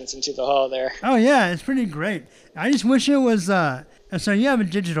badass entrance into the hall there? Oh, yeah, it's pretty great. I just wish it was, so you have a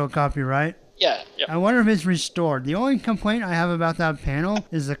digital copy, right? Yeah, yeah. I wonder if it's restored. The only complaint I have about that panel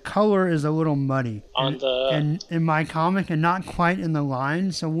is the color is a little muddy. And in my comic, and not quite in the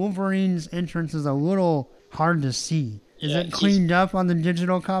line, so Wolverine's entrance is a little hard to see. Is it cleaned up on the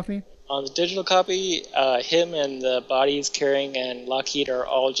digital copy? On the digital copy, him and the body he's carrying and Lockheed are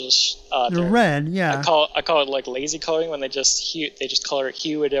all just they're red, yeah. I call it like lazy coloring when they just hue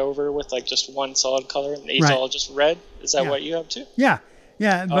it over with like just one solid color, and these all just red. Is that what you have too? Yeah,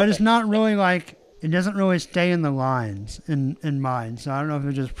 but it's not really like, it doesn't really stay in the lines in mine. So I don't know if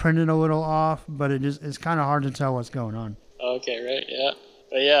it just printed a little off, but it's kind of hard to tell what's going on. Okay, right, yeah.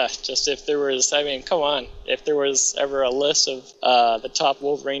 But yeah, just if there was, I mean, come on, if there was ever a list of the top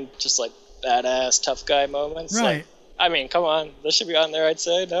Wolverine, just like badass tough guy moments, right? Like, I mean, come on, this should be on there, I'd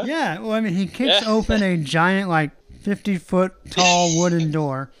say. No? Yeah, well, I mean, he kicks open a giant, like 50-foot tall wooden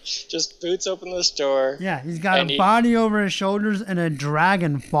door. Just boots open this door. Yeah, he's got a body over his shoulders and a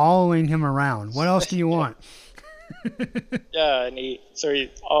dragon following him around. What else do you want? Yeah, and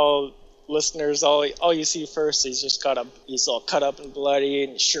all listeners, all you see first, he's all cut up and bloody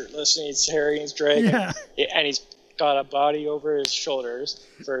and shirtless and he's hairy and he's dragging. Yeah. And he's got a body over his shoulders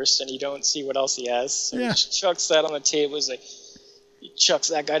first, and you don't see what else he has. So he just chucks that on the table. He's like, he chucks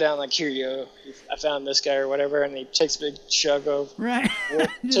that guy down like, here you go, I found this guy or whatever, and he takes a big chug of wine,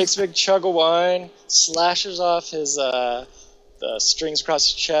 slashes off his the strings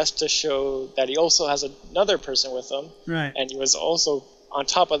across his chest to show that he also has another person with him. Right. And he was also, on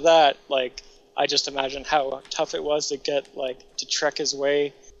top of that, like, I just imagine how tough it was to get, like, to trek his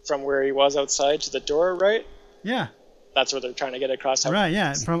way from where he was outside to the door, right? Yeah. That's where they're trying to get across. Right,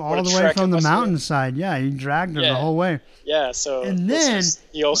 yeah. From all the way from the mountainside. Yeah, he dragged her the whole way. Yeah, so... And then...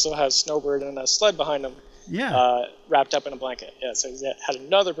 He also has Snowbird and a sled behind him. Yeah. Wrapped up in a blanket. Yeah, so he had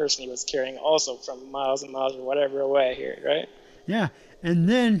another person he was carrying also from miles and miles or whatever away here, right? Yeah. And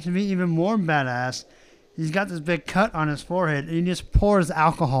then, to be even more badass, he's got this big cut on his forehead, and he just pours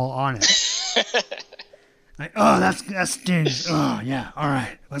alcohol on it. Like, oh, that stings. Oh, yeah. All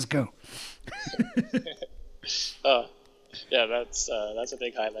right, let's go. Yeah, that's a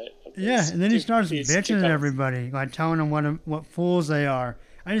big highlight. Yeah, and then he starts bitching at everybody, like telling them what fools they are.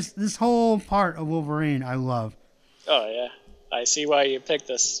 This whole part of Wolverine, I love. Oh yeah, I see why you picked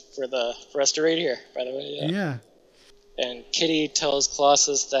this for us to read here. By the way, yeah. And Kitty tells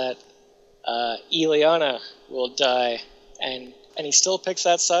Colossus that Ileana will die, and he still picks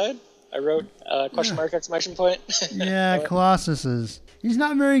that side. I wrote question mark exclamation point. Yeah, Colossus is. He's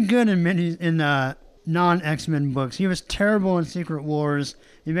not very good in non-X-Men books. He was terrible in Secret Wars.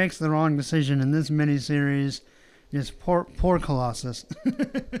 He makes the wrong decision in this miniseries. Just poor Colossus.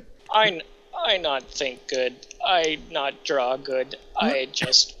 I not think good. I not draw good. I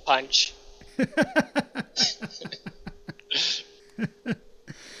just punch.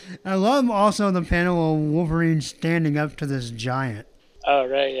 I love also the panel of Wolverine standing up to this giant. Oh,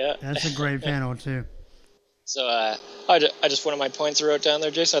 right, yeah. That's a great panel, too. So, I just, one of my points I wrote down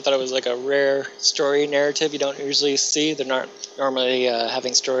there, Jason, I thought it was like a rare story narrative you don't usually see. They're not normally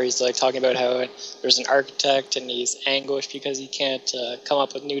having stories like talking about how there's an architect and he's anguished because he can't come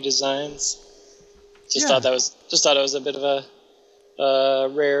up with new designs. Thought it was a bit of a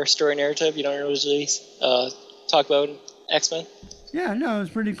rare story narrative you don't usually talk about in X-Men. Yeah, no,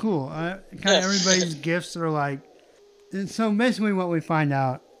 it's pretty cool. Everybody's gifts are like... So basically what we find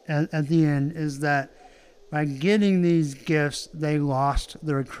out at the end is that by getting these gifts, they lost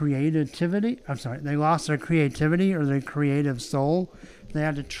their creativity. They lost their creativity or their creative soul. They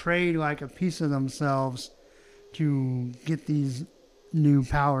had to trade like a piece of themselves to get these new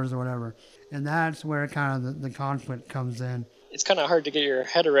powers or whatever. And that's where kind of the conflict comes in. It's kind of hard to get your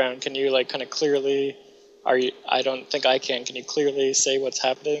head around. Can you like kind of clearly... I don't think I can. Can you clearly say what's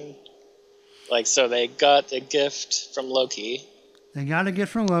happening? Like, so they got the gift from Loki. They got a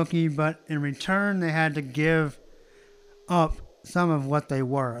gift from Loki, but in return, they had to give up some of what they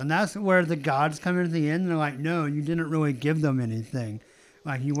were. And that's where the gods come in at the end. They're like, no, you didn't really give them anything.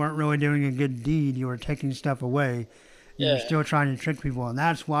 Like, you weren't really doing a good deed. You were taking stuff away. You were still trying to trick people. And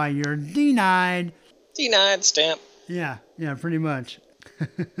that's why you're denied. Denied stamp. Yeah, pretty much.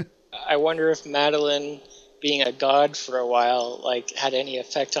 I wonder if Madeline, being a god for a while, like, had any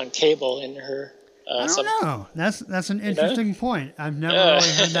effect on Cable in her... I don't know. That's an interesting point. I've never really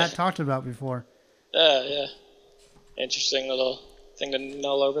heard that talked about before. Yeah. Interesting little thing to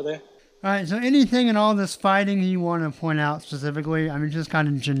null over there. All right, so anything in all this fighting you want to point out specifically? I mean, just kind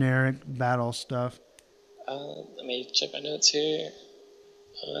of generic battle stuff. Let me check my notes here.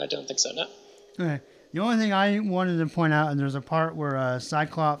 I don't think so, no. Okay. The only thing I wanted to point out, and there's a part where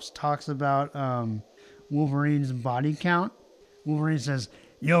Cyclops talks about Wolverine's body count. Wolverine says,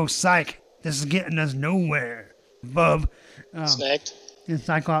 "Yo, Psych, This is getting us nowhere, bub. Snagged. And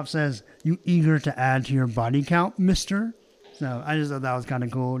Cyclops says, "You eager to add to your body count, mister?" So I just thought that was kind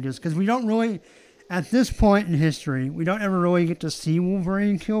of cool, just because we don't really, at this point in history, we don't ever really get to see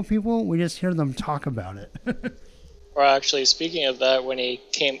Wolverine kill people. We just hear them talk about it. Or actually, speaking of that, when he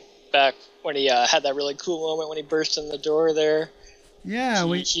came back, when he had that really cool moment when he burst in the door there, Yeah,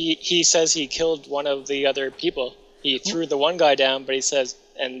 he says he killed one of the other people. He threw the one guy down, but he says,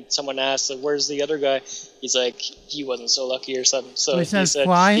 and someone asked, like, "Where's the other guy?" He's like, "He wasn't so lucky" or something. So he says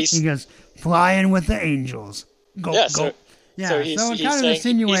flying. He goes flying with the angels. Go, yeah, go. So it kind of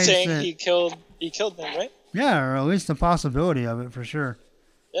insinuates he's saying that he killed them, right? yeah, or at least the possibility of it for sure.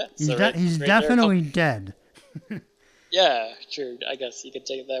 Yeah, He's definitely dead. Yeah, true. I guess you could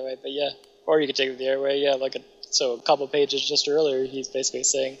take it that way, but yeah, or you could take it the other way. Yeah, a couple pages just earlier, he's basically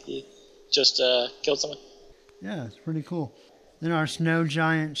saying he just killed someone. Yeah, it's pretty cool. Then our snow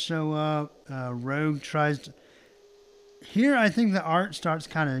giants show up. Rogue tries to... Here, I think the art starts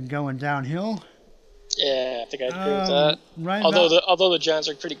kind of going downhill. Yeah, I think I agree with that. Right. Although the giants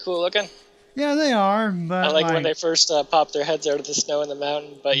are pretty cool looking. Yeah, they are, but I like when they first pop their heads out of the snow in the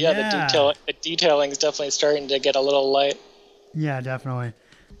mountain. But Yeah. the detailing is definitely starting to get a little light. Yeah, definitely.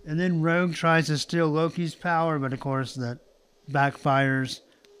 And then Rogue tries to steal Loki's power, but of course that backfires.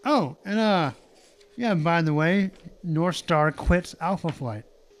 Oh, and yeah, by the way, North Star quits Alpha Flight.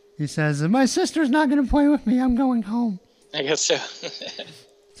 He says, "My sister's not going to play with me. I'm going home." I guess so.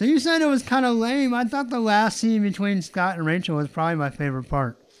 So you said it was kind of lame. I thought the last scene between Scott and Rachel was probably my favorite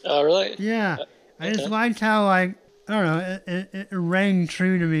part. Oh, really? Yeah. I just liked how, I don't know, it rang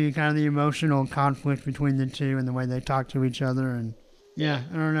true to me, kind of the emotional conflict between the two and the way they talk to each other. And yeah,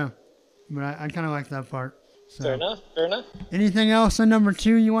 I don't know. But I kind of like that part. So. Fair enough. Anything else on number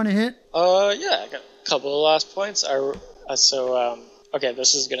 2 you want to hit? Yeah, I got a couple of last points. Okay,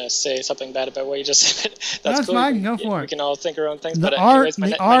 this is going to say something bad about what you just said. That's cool. fine, go for it. We can all think our own things. The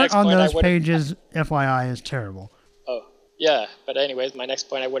art on those pages, FYI, is terrible. Oh, yeah. But anyways, my next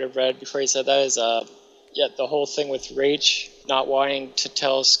point I would have read before you said that is, the whole thing with Rach not wanting to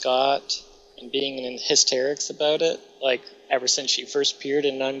tell Scott and being in hysterics about it, like, ever since she first appeared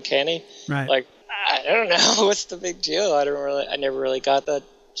in Uncanny. Right. Like, I don't know, what's the big deal? I never really got that.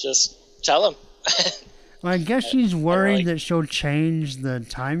 Just tell him. Well, I guess she's worried that she'll change the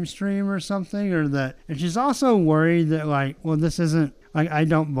time stream or something, and she's also worried that, like, well, this isn't, like, I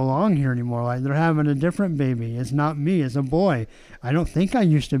don't belong here anymore. Like, they're having a different baby. It's not me. It's a boy. I don't think I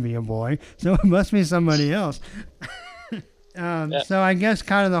used to be a boy, so it must be somebody else. So I guess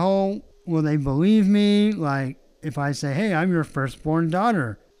kind of the whole, will they believe me? Like, if I say, hey, I'm your firstborn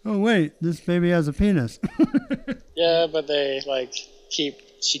daughter. Oh, wait, this baby has a penis. Yeah, but they, like, she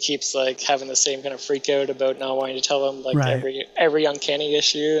keeps, like, having the same kind of freak out about not wanting to tell them, like, right. every Uncanny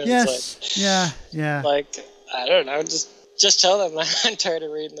issue. And yes. It's like, yeah. Like, I don't know, just tell them. I'm tired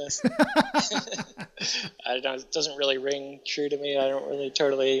of reading this. I don't know, it doesn't really ring true to me. I don't really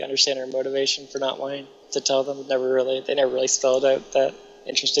totally understand her motivation for not wanting to tell them. They never really spelled out that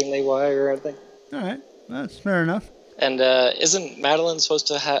interestingly why or anything. All right, that's fair enough. And isn't Madeline supposed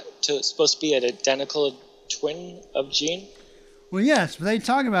to be an identical twin of Jean? Well, yes, but they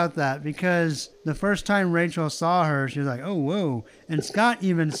talk about that because the first time Rachel saw her, she was like, oh, whoa. And Scott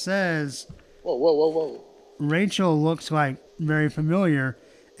even says, whoa. Rachel looks like very familiar.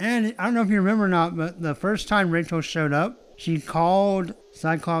 And I don't know if you remember or not, but the first time Rachel showed up, she called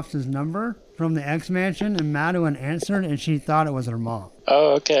Cyclops' number from the X Mansion, and Madeline answered, and she thought it was her mom.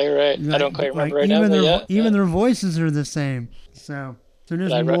 Oh, okay, right. Like, I don't quite remember right now, but even their voices are the same. So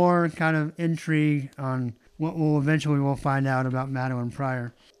there's more kind of intrigue on what we'll find out about Madeline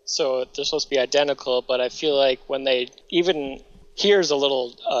Pryor. So they're supposed to be identical, but I feel like when they even... Here's a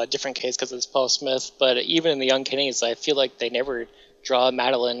little different case because it's Paul Smith, but even in the Uncannies, I feel like they never draw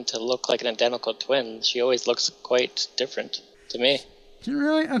Madeline to look like an identical twin. She always looks quite different to me.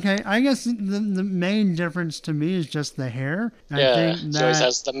 Really? Okay. I guess the main difference to me is just the hair. Yeah, she always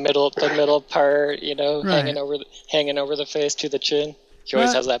has the middle part, you know, right. hanging over the face to the chin. She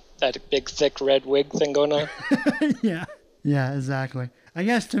always has that big, thick red wig thing going on. Yeah, exactly. I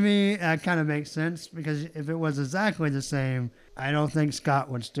guess to me, that kind of makes sense because if it was exactly the same, I don't think Scott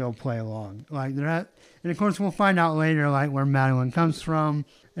would still play along. Like and of course we'll find out later, like where Madeline comes from,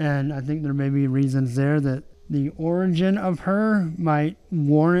 and I think there may be reasons there that the origin of her might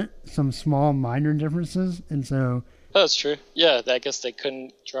warrant some small minor differences, and so. Oh, that's true. Yeah, I guess they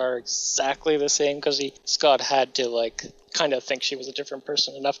couldn't draw her exactly the same because Scott had to like kind of think she was a different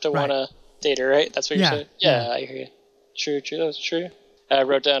person enough to want to date her, right? That's what you're saying. Yeah, I hear you. True. That's true. I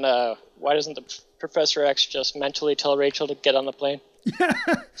wrote down, why doesn't the Professor X just mentally tell Rachel to get on the plane?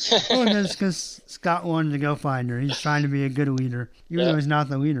 Well, that's because Scott wanted to go find her. He's trying to be a good leader, even though he's not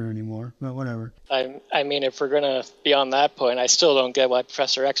the leader anymore. But whatever. I mean, if we're gonna be on that point, I still don't get why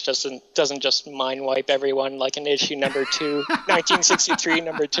Professor X doesn't just mind wipe everyone like in issue number 2, 1963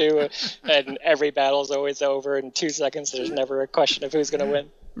 number 2, and every battle's always over in 2 seconds. There's never a question of who's gonna win.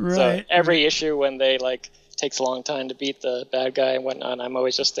 Right. So every issue when they takes a long time to beat the bad guy and whatnot, I'm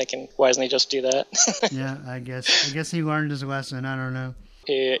always just thinking, why doesn't he just do that? Yeah, I guess he learned his lesson. I don't know.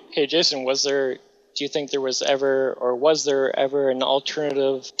 Hey, Jason, do you think there was ever an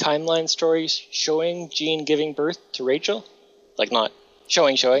alternative timeline story showing Jean giving birth to Rachel? Like not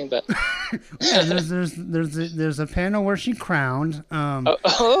showing, but yeah, there's a panel where she crowned.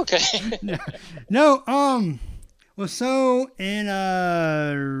 Okay. No, well, so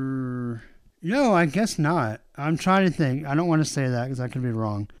in no, I guess not. I'm trying to think. I don't want to say that because I could be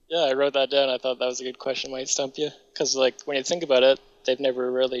wrong. Yeah, I wrote that down. I thought that was a good question. Might stump you because when you think about it, they've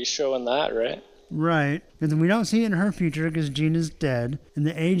never really shown that, right? Right, because we don't see it in her future because Jean is dead. In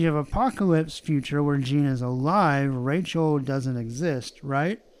the Age of Apocalypse future where Jean is alive, Rachel doesn't exist,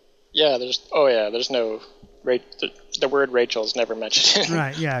 right? Yeah, there's no the word Rachel is never mentioned.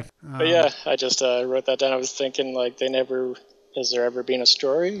 Right, yeah. But yeah, I just wrote that down. I was thinking has there ever been a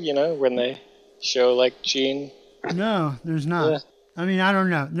story, when they show Jean? No, there's not. Yeah. I mean, I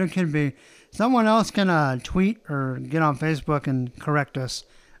don't know. There could be. Someone else can tweet or get on Facebook and correct us.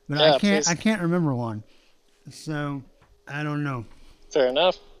 But yeah, I can't remember one. So, I don't know. Fair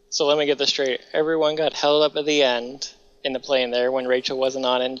enough. So let me get this straight. Everyone got held up at the end in the plane there when Rachel wasn't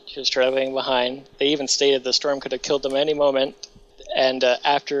on and she was traveling behind. They even stated the storm could have killed them any moment. And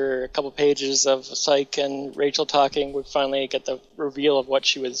after a couple pages of Psyche and Rachel talking, we finally get the reveal of what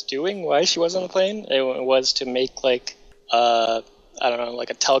she was doing, why she was on the plane. It was to make a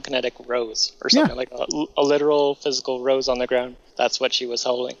telekinetic rose or something, like a literal physical rose on the ground. That's what she was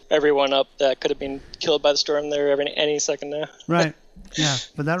holding. Everyone up that could have been killed by the storm there any second now. Right. Yeah,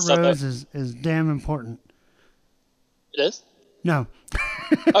 but that rose is damn important. It is? No.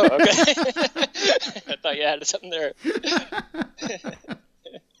 Oh, okay. I thought you had something there.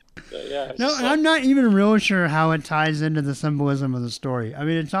 So, yeah, no, I'm not even really sure how it ties into the symbolism of the story. I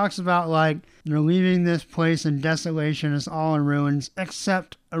mean, it talks about they're leaving this place in desolation, it's all in ruins,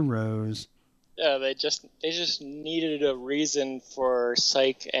 except a rose. Yeah, they just needed a reason for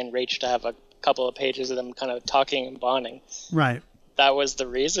Psyche and Rach to have a couple of pages of them kind of talking and bonding. Right. That was the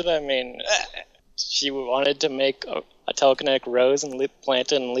reason. I mean, she wanted to make a telekinetic rose and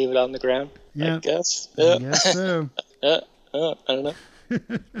plant it and leave it on the ground. Yeah, I guess. Yeah. I guess so. I don't know.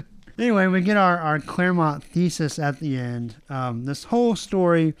 Anyway, we get our Claremont thesis at the end. This whole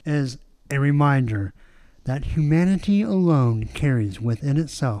story is a reminder that humanity alone carries within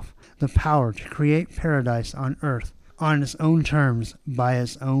itself the power to create paradise on earth on its own terms by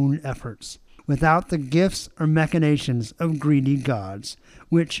its own efforts, without the gifts or machinations of greedy gods,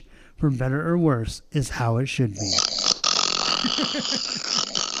 which, for better or worse, is how it should be.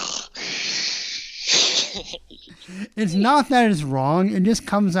 It's not that it's wrong, it just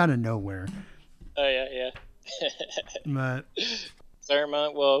comes out of nowhere. Oh, yeah. But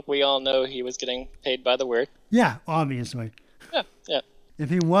Claremont, well, we all know he was getting paid by the word. Yeah, obviously. Yeah. If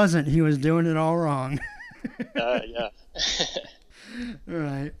he wasn't, he was doing it all wrong. Yeah. All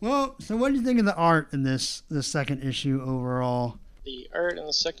right. Well, so what do you think of the art in this second issue overall? The art in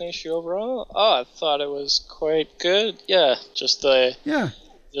the second issue overall? Oh, I thought it was quite good. Yeah, just the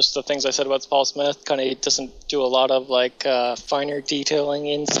things I said about Paul Smith. Kind of doesn't do a lot of finer detailing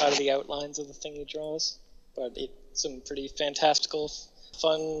inside of the outlines of the thing he draws, but some pretty fantastical,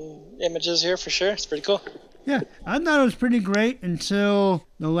 fun images here for sure. It's pretty cool. Yeah, I thought it was pretty great until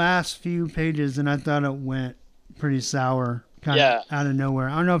the last few pages, and I thought it went pretty sour, kind of out of nowhere.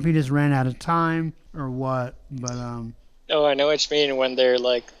 I don't know if he just ran out of time or what, but Oh, I know what you mean when they're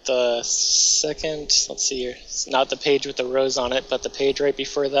the second, let's see here, it's not the page with the rose on it, but the page right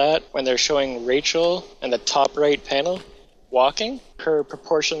before that, when they're showing Rachel in the top right panel walking, her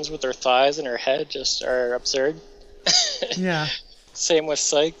proportions with her thighs and her head just are absurd. Yeah. Same with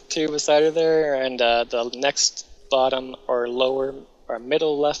Psyche, too, beside her there, and the next bottom or lower or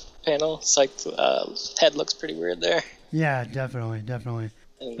middle left panel, Psyche's head looks pretty weird there. Yeah, definitely.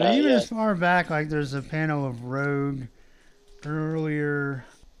 And, but even as far back, there's a panel of Rogue earlier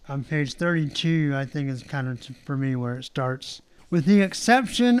on page 32, I think is kind of, for me, where it starts. With the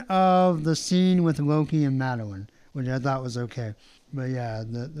exception of the scene with Loki and Madeline, which I thought was okay. But yeah,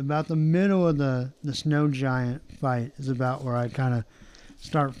 about the middle of the snow giant fight is about where I kind of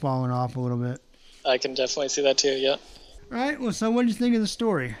start falling off a little bit. I can definitely see that too, yeah. All right, well, so what did you think of the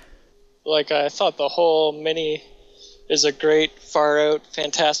story? I thought the whole mini is a great, far-out,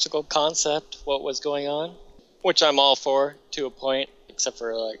 fantastical concept, what was going on, which I'm all for to a point, except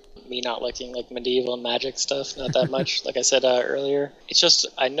for like me not liking like medieval magic stuff, not that much, like I said earlier. It's just,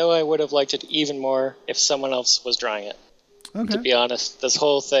 I know I would have liked it even more if someone else was drawing it. Okay. To be honest, this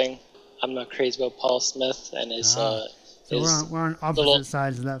whole thing, I'm not crazy about Paul Smith and his... So we're on opposite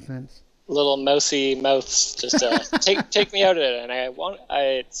sides of that fence. Little mousy mouths, just take me out of it. And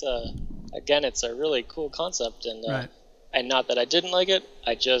it's a really cool concept, and right. And not that I didn't like it,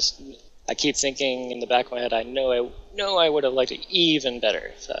 I keep thinking in the back of my head, I would have liked it even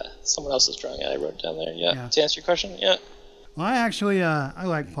better if someone else was drawing it. I wrote it down there. Yeah. To answer your question, yeah. Well, I actually I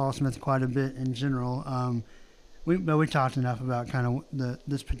like Paul Smith quite a bit in general. We talked enough about kind of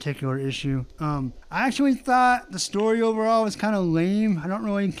this particular issue. I actually thought the story overall was kind of lame. I don't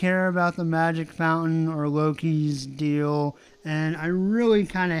really care about the magic fountain or Loki's deal, and I really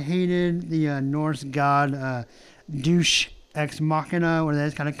kind of hated the Norse god douche ex machina, where they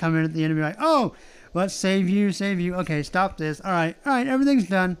just kind of come in at the end and be like, "Oh, let's save you. Okay, stop this. All right, everything's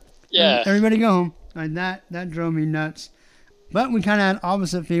done. Yeah, everybody go home." Like that drove me nuts. But we kind of had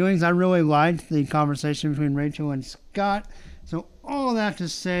opposite feelings. I really liked the conversation between Rachel and Scott. So all that to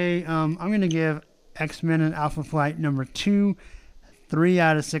say, I'm going to give X-Men and Alpha Flight number 2 3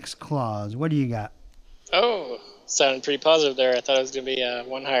 out of 6 claws. What do you got? Oh, sounded pretty positive there. I thought it was going to be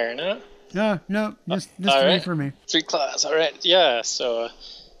one higher, no? No, just 3 right. for me. 3 claws, all right. Yeah, so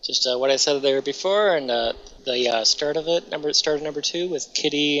just what I said there before, and the start of it, start of number 2 with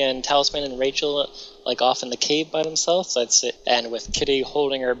Kitty and Talisman and Rachel like off in the cave by themselves, I'd say, and with Kitty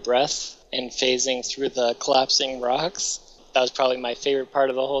holding her breath and phasing through the collapsing rocks. That was probably my favorite part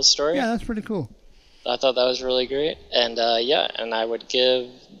of the whole story. Yeah, that's pretty cool. I thought that was really great, and and I would give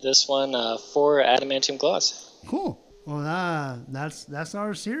this one 4 adamantium claws. Cool. Well, that's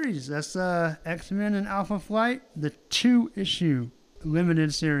our series. That's X-Men and Alpha Flight, the 2-issue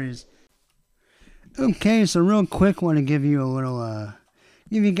limited series. Okay, so real quick, want to give you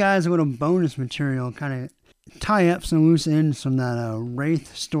guys a little bonus material, kind of tie up some loose ends from that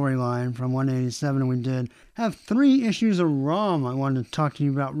Wraith storyline from 187 we did. Have 3 issues of ROM I wanted to talk to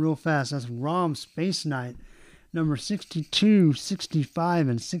you about real fast. That's ROM Space Knight, number 62, 65,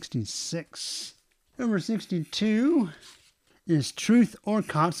 and 66. Number 62 is Truth or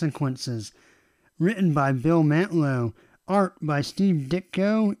Consequences, written by Bill Mantlo. Art by Steve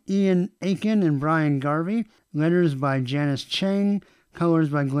Ditko, Ian Aiken, and Brian Garvey. Letters by Janice Chang. Colors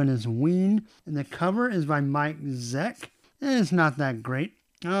by Glynis Ween. And the cover is by Mike Zeck. And it's not that great.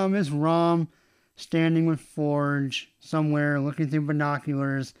 It's Rom standing with Forge somewhere looking through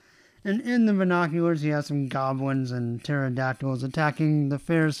binoculars. And in the binoculars he has some goblins and pterodactyls attacking the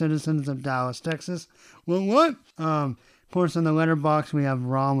fair citizens of Dallas, Texas. Well, what? Of course, in the letterbox we have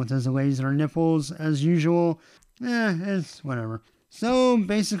Rom with his laser nipples as usual. It's whatever. So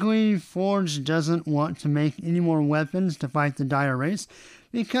basically, Forge doesn't want to make any more weapons to fight the Dire Race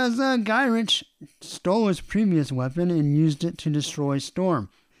because Gyrich stole his previous weapon and used it to destroy Storm.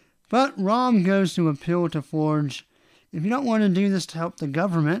 But Rom goes to appeal to Forge. If you don't want to do this to help the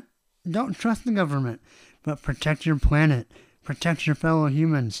government, don't trust the government, but protect your planet, protect your fellow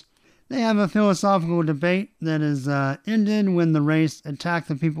humans. They have a philosophical debate that is ended when the race attack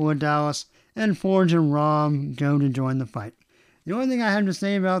the people of Dallas, and Forge and Rom go to join the fight. The only thing I have to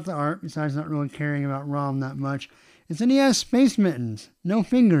say about the art, besides not really caring about Rom that much, is that he has space mittens. No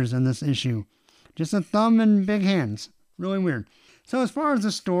fingers in this issue. Just a thumb and big hands. Really weird. So as far as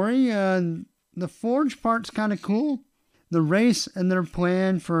the story, the Forge part's kind of cool. The race and their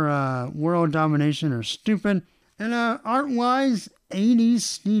plan for world domination are stupid. And art-wise, 80s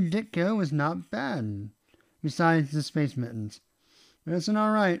Steve Ditko is not bad, besides the space mittens. But it's an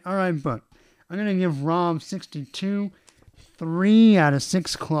alright book. I'm going to give ROM 62 3 out of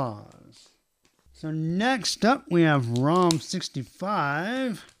 6 claws. So next up we have ROM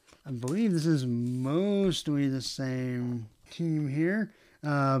 65. I believe this is mostly the same team here.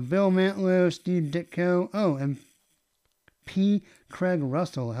 Bill Mantlo, Steve Ditko. Oh, and P. Craig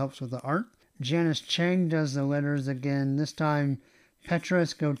Russell helps with the art. Janice Chang does the letters again. This time Petra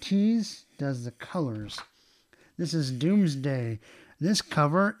Scotes does the colors. This is Doomsday. This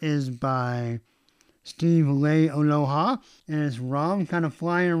cover is by Steve Lealoha, and it's Rom kind of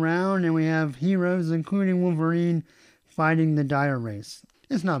flying around, and we have heroes, including Wolverine, fighting the Dire Race.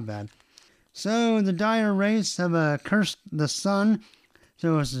 It's not bad. So the Dire Race have cursed the sun,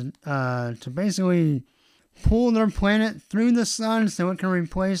 so it's to basically pull their planet through the sun so it can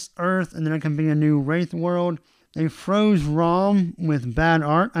replace Earth, and then it can be a new Wraith world. They froze Rom with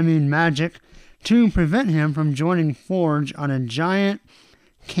magic, to prevent him from joining Forge on a giant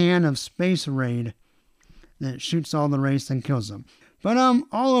can of Space Raid. that shoots all the race and kills them. But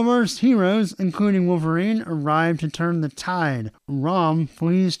all of Earth's heroes, including Wolverine, arrive to turn the tide. Rom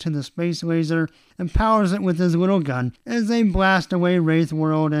flees to the space laser and powers it with his little gun as they blast away Wraith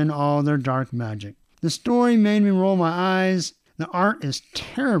World and all their dark magic. The story made me roll my eyes. The art is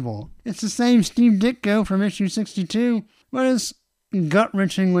terrible. It's the same Steve Ditko from issue 62, but it's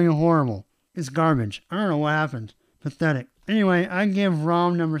gut-wrenchingly horrible. It's garbage. I don't know what happened. Pathetic. Anyway, I give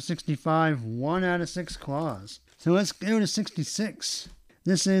Rom number 65 1 out of 6 claws. So let's go to 66.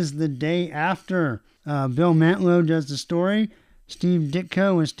 This is the day after. Bill Mantlo does the story. Steve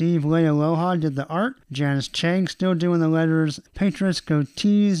Ditko and Steve Lealoha did the art. Janice Chang still doing the letters. Petrus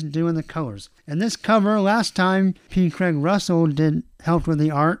Gotees doing the colors. And this cover, last time, P. Craig Russell helped with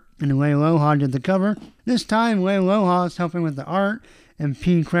the art, and Lealoha did the cover. This time, Lealoha is helping with the art, and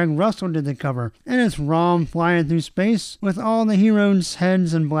P. Craig Russell did the cover. And it's Rom flying through space with all the heroes'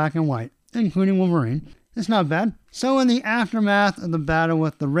 heads in black and white, including Wolverine. It's not bad. So in the aftermath of the battle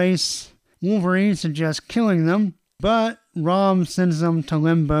with the race, Wolverine suggests killing them, but Rom sends them to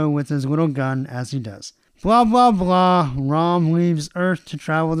limbo with his little gun as he does. Blah, blah, blah. Rom leaves Earth to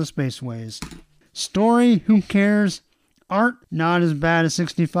travel the spaceways. Story, who cares? Art, not as bad as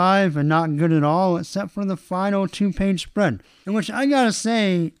 65 and not good at all, except for the final 2-page spread. In which I gotta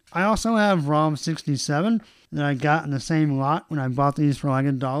say, I also have Rom 67 that I got in the same lot when I bought these for like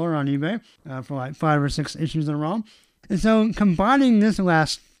 $1 on eBay for like 5 or 6 issues of Rom. And so combining this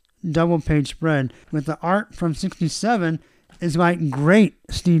last double-page spread with the art from 67 is like great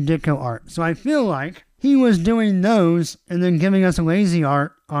Steve Ditko art. So I feel like he was doing those and then giving us a lazy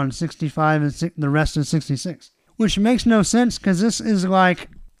art on 65 and the rest of 66. Which makes no sense because this is like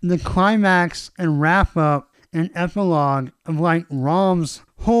the climax and wrap-up and epilogue of like Rom's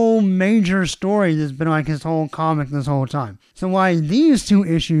whole major story that's been like his whole comic this whole time. So why these 2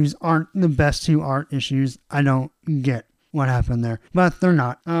 issues aren't the best 2 art issues, I don't get what happened there. But they're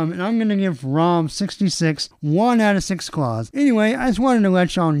not. And I'm going to give Rom 66 1 out of 6 claws. Anyway, I just wanted to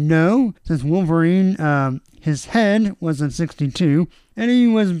let y'all know, since Wolverine, his head was in 62, and he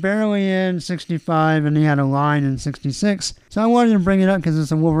was barely in 65, and he had a line in 66. So I wanted to bring it up because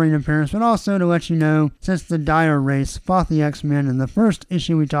it's a Wolverine appearance, but also to let you know, since the Dire race fought the X-Men in the first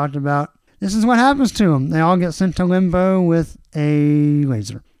issue we talked about, this is what happens to them. They all get sent to limbo with a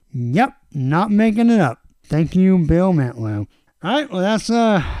laser. Yep, not making it up. Thank you, Bill Mantlo. All right, well,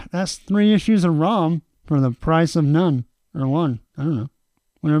 that's 3 issues of Rom for the price of none. Or 1. I don't know.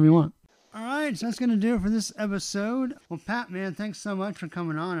 Whatever you want. All right, so that's going to do it for this episode. Well, Pat, man, thanks so much for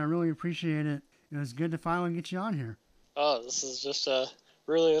coming on. I really appreciate it. It was good to finally get you on here. Oh, this is just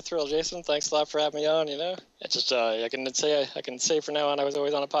really a thrill, Jason. Thanks a lot for having me on, It's just, I can say from now on I was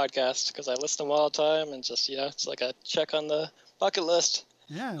always on a podcast because I listen to them all the time and just, it's like a check on the bucket list.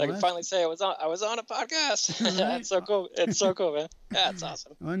 Yeah, I can finally say I was on a podcast. Right. It's so cool. It's so cool, man. Yeah, it's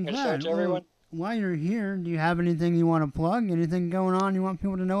awesome. Well, I'm gonna glad. show it to everyone. While you're here, do you have anything you want to plug? Anything going on you want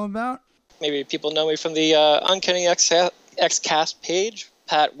people to know about? Maybe people know me from the Uncanny X-Cast page,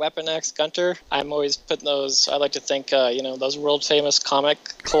 Pat Weapon X Gunter. I'm always putting those, I like to think, those world famous comic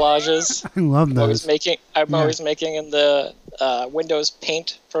collages. I love those. I'm always making in the Windows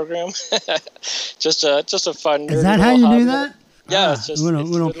Paint program. just a fun. Is that how you do that? Yeah, it's just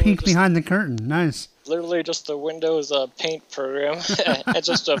little peek behind the curtain. Nice. Literally just the Windows Paint program. It's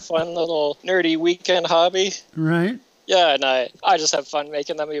just a fun little nerdy weekend hobby. Right. Yeah, and I just have fun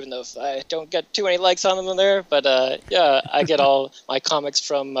making them, even though I don't get too many likes on them in there. But I get all my comics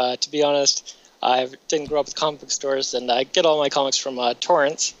from, to be honest, I didn't grow up with comic book stores, and I get all my comics from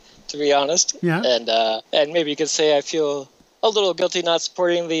torrents, to be honest. Yeah. And maybe you could say I feel a little guilty not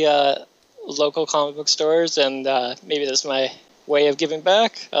supporting the local comic book stores, and maybe this is my way of giving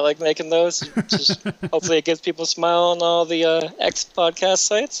back. I like making those. Just hopefully it gives people a smile on all the X podcast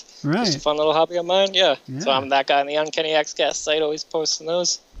sites. Right. Just a fun little hobby of mine. Yeah. So I'm that guy on the Uncanny X-Cast site, always posting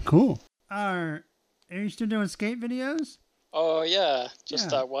those. Cool. Are you still doing skate videos? Oh, yeah.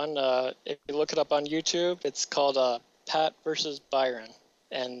 Just one. If you look it up on YouTube, it's called Pat versus Byron.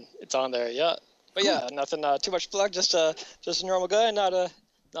 And it's on there, yeah. But cool. Yeah, nothing too much plug. Just a normal guy, not an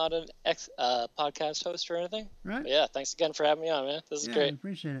podcast host or anything. Right. But yeah, thanks again for having me on, man. This is great. I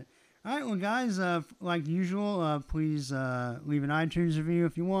appreciate it. All right, well, guys, like usual, please leave an iTunes review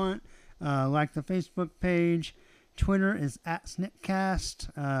if you want. Like the Facebook page. Twitter is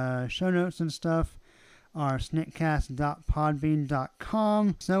 @SnickCast. Show notes and stuff are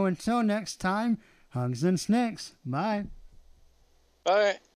snickcast.podbean.com. So until next time, hugs and snicks. Bye. Bye.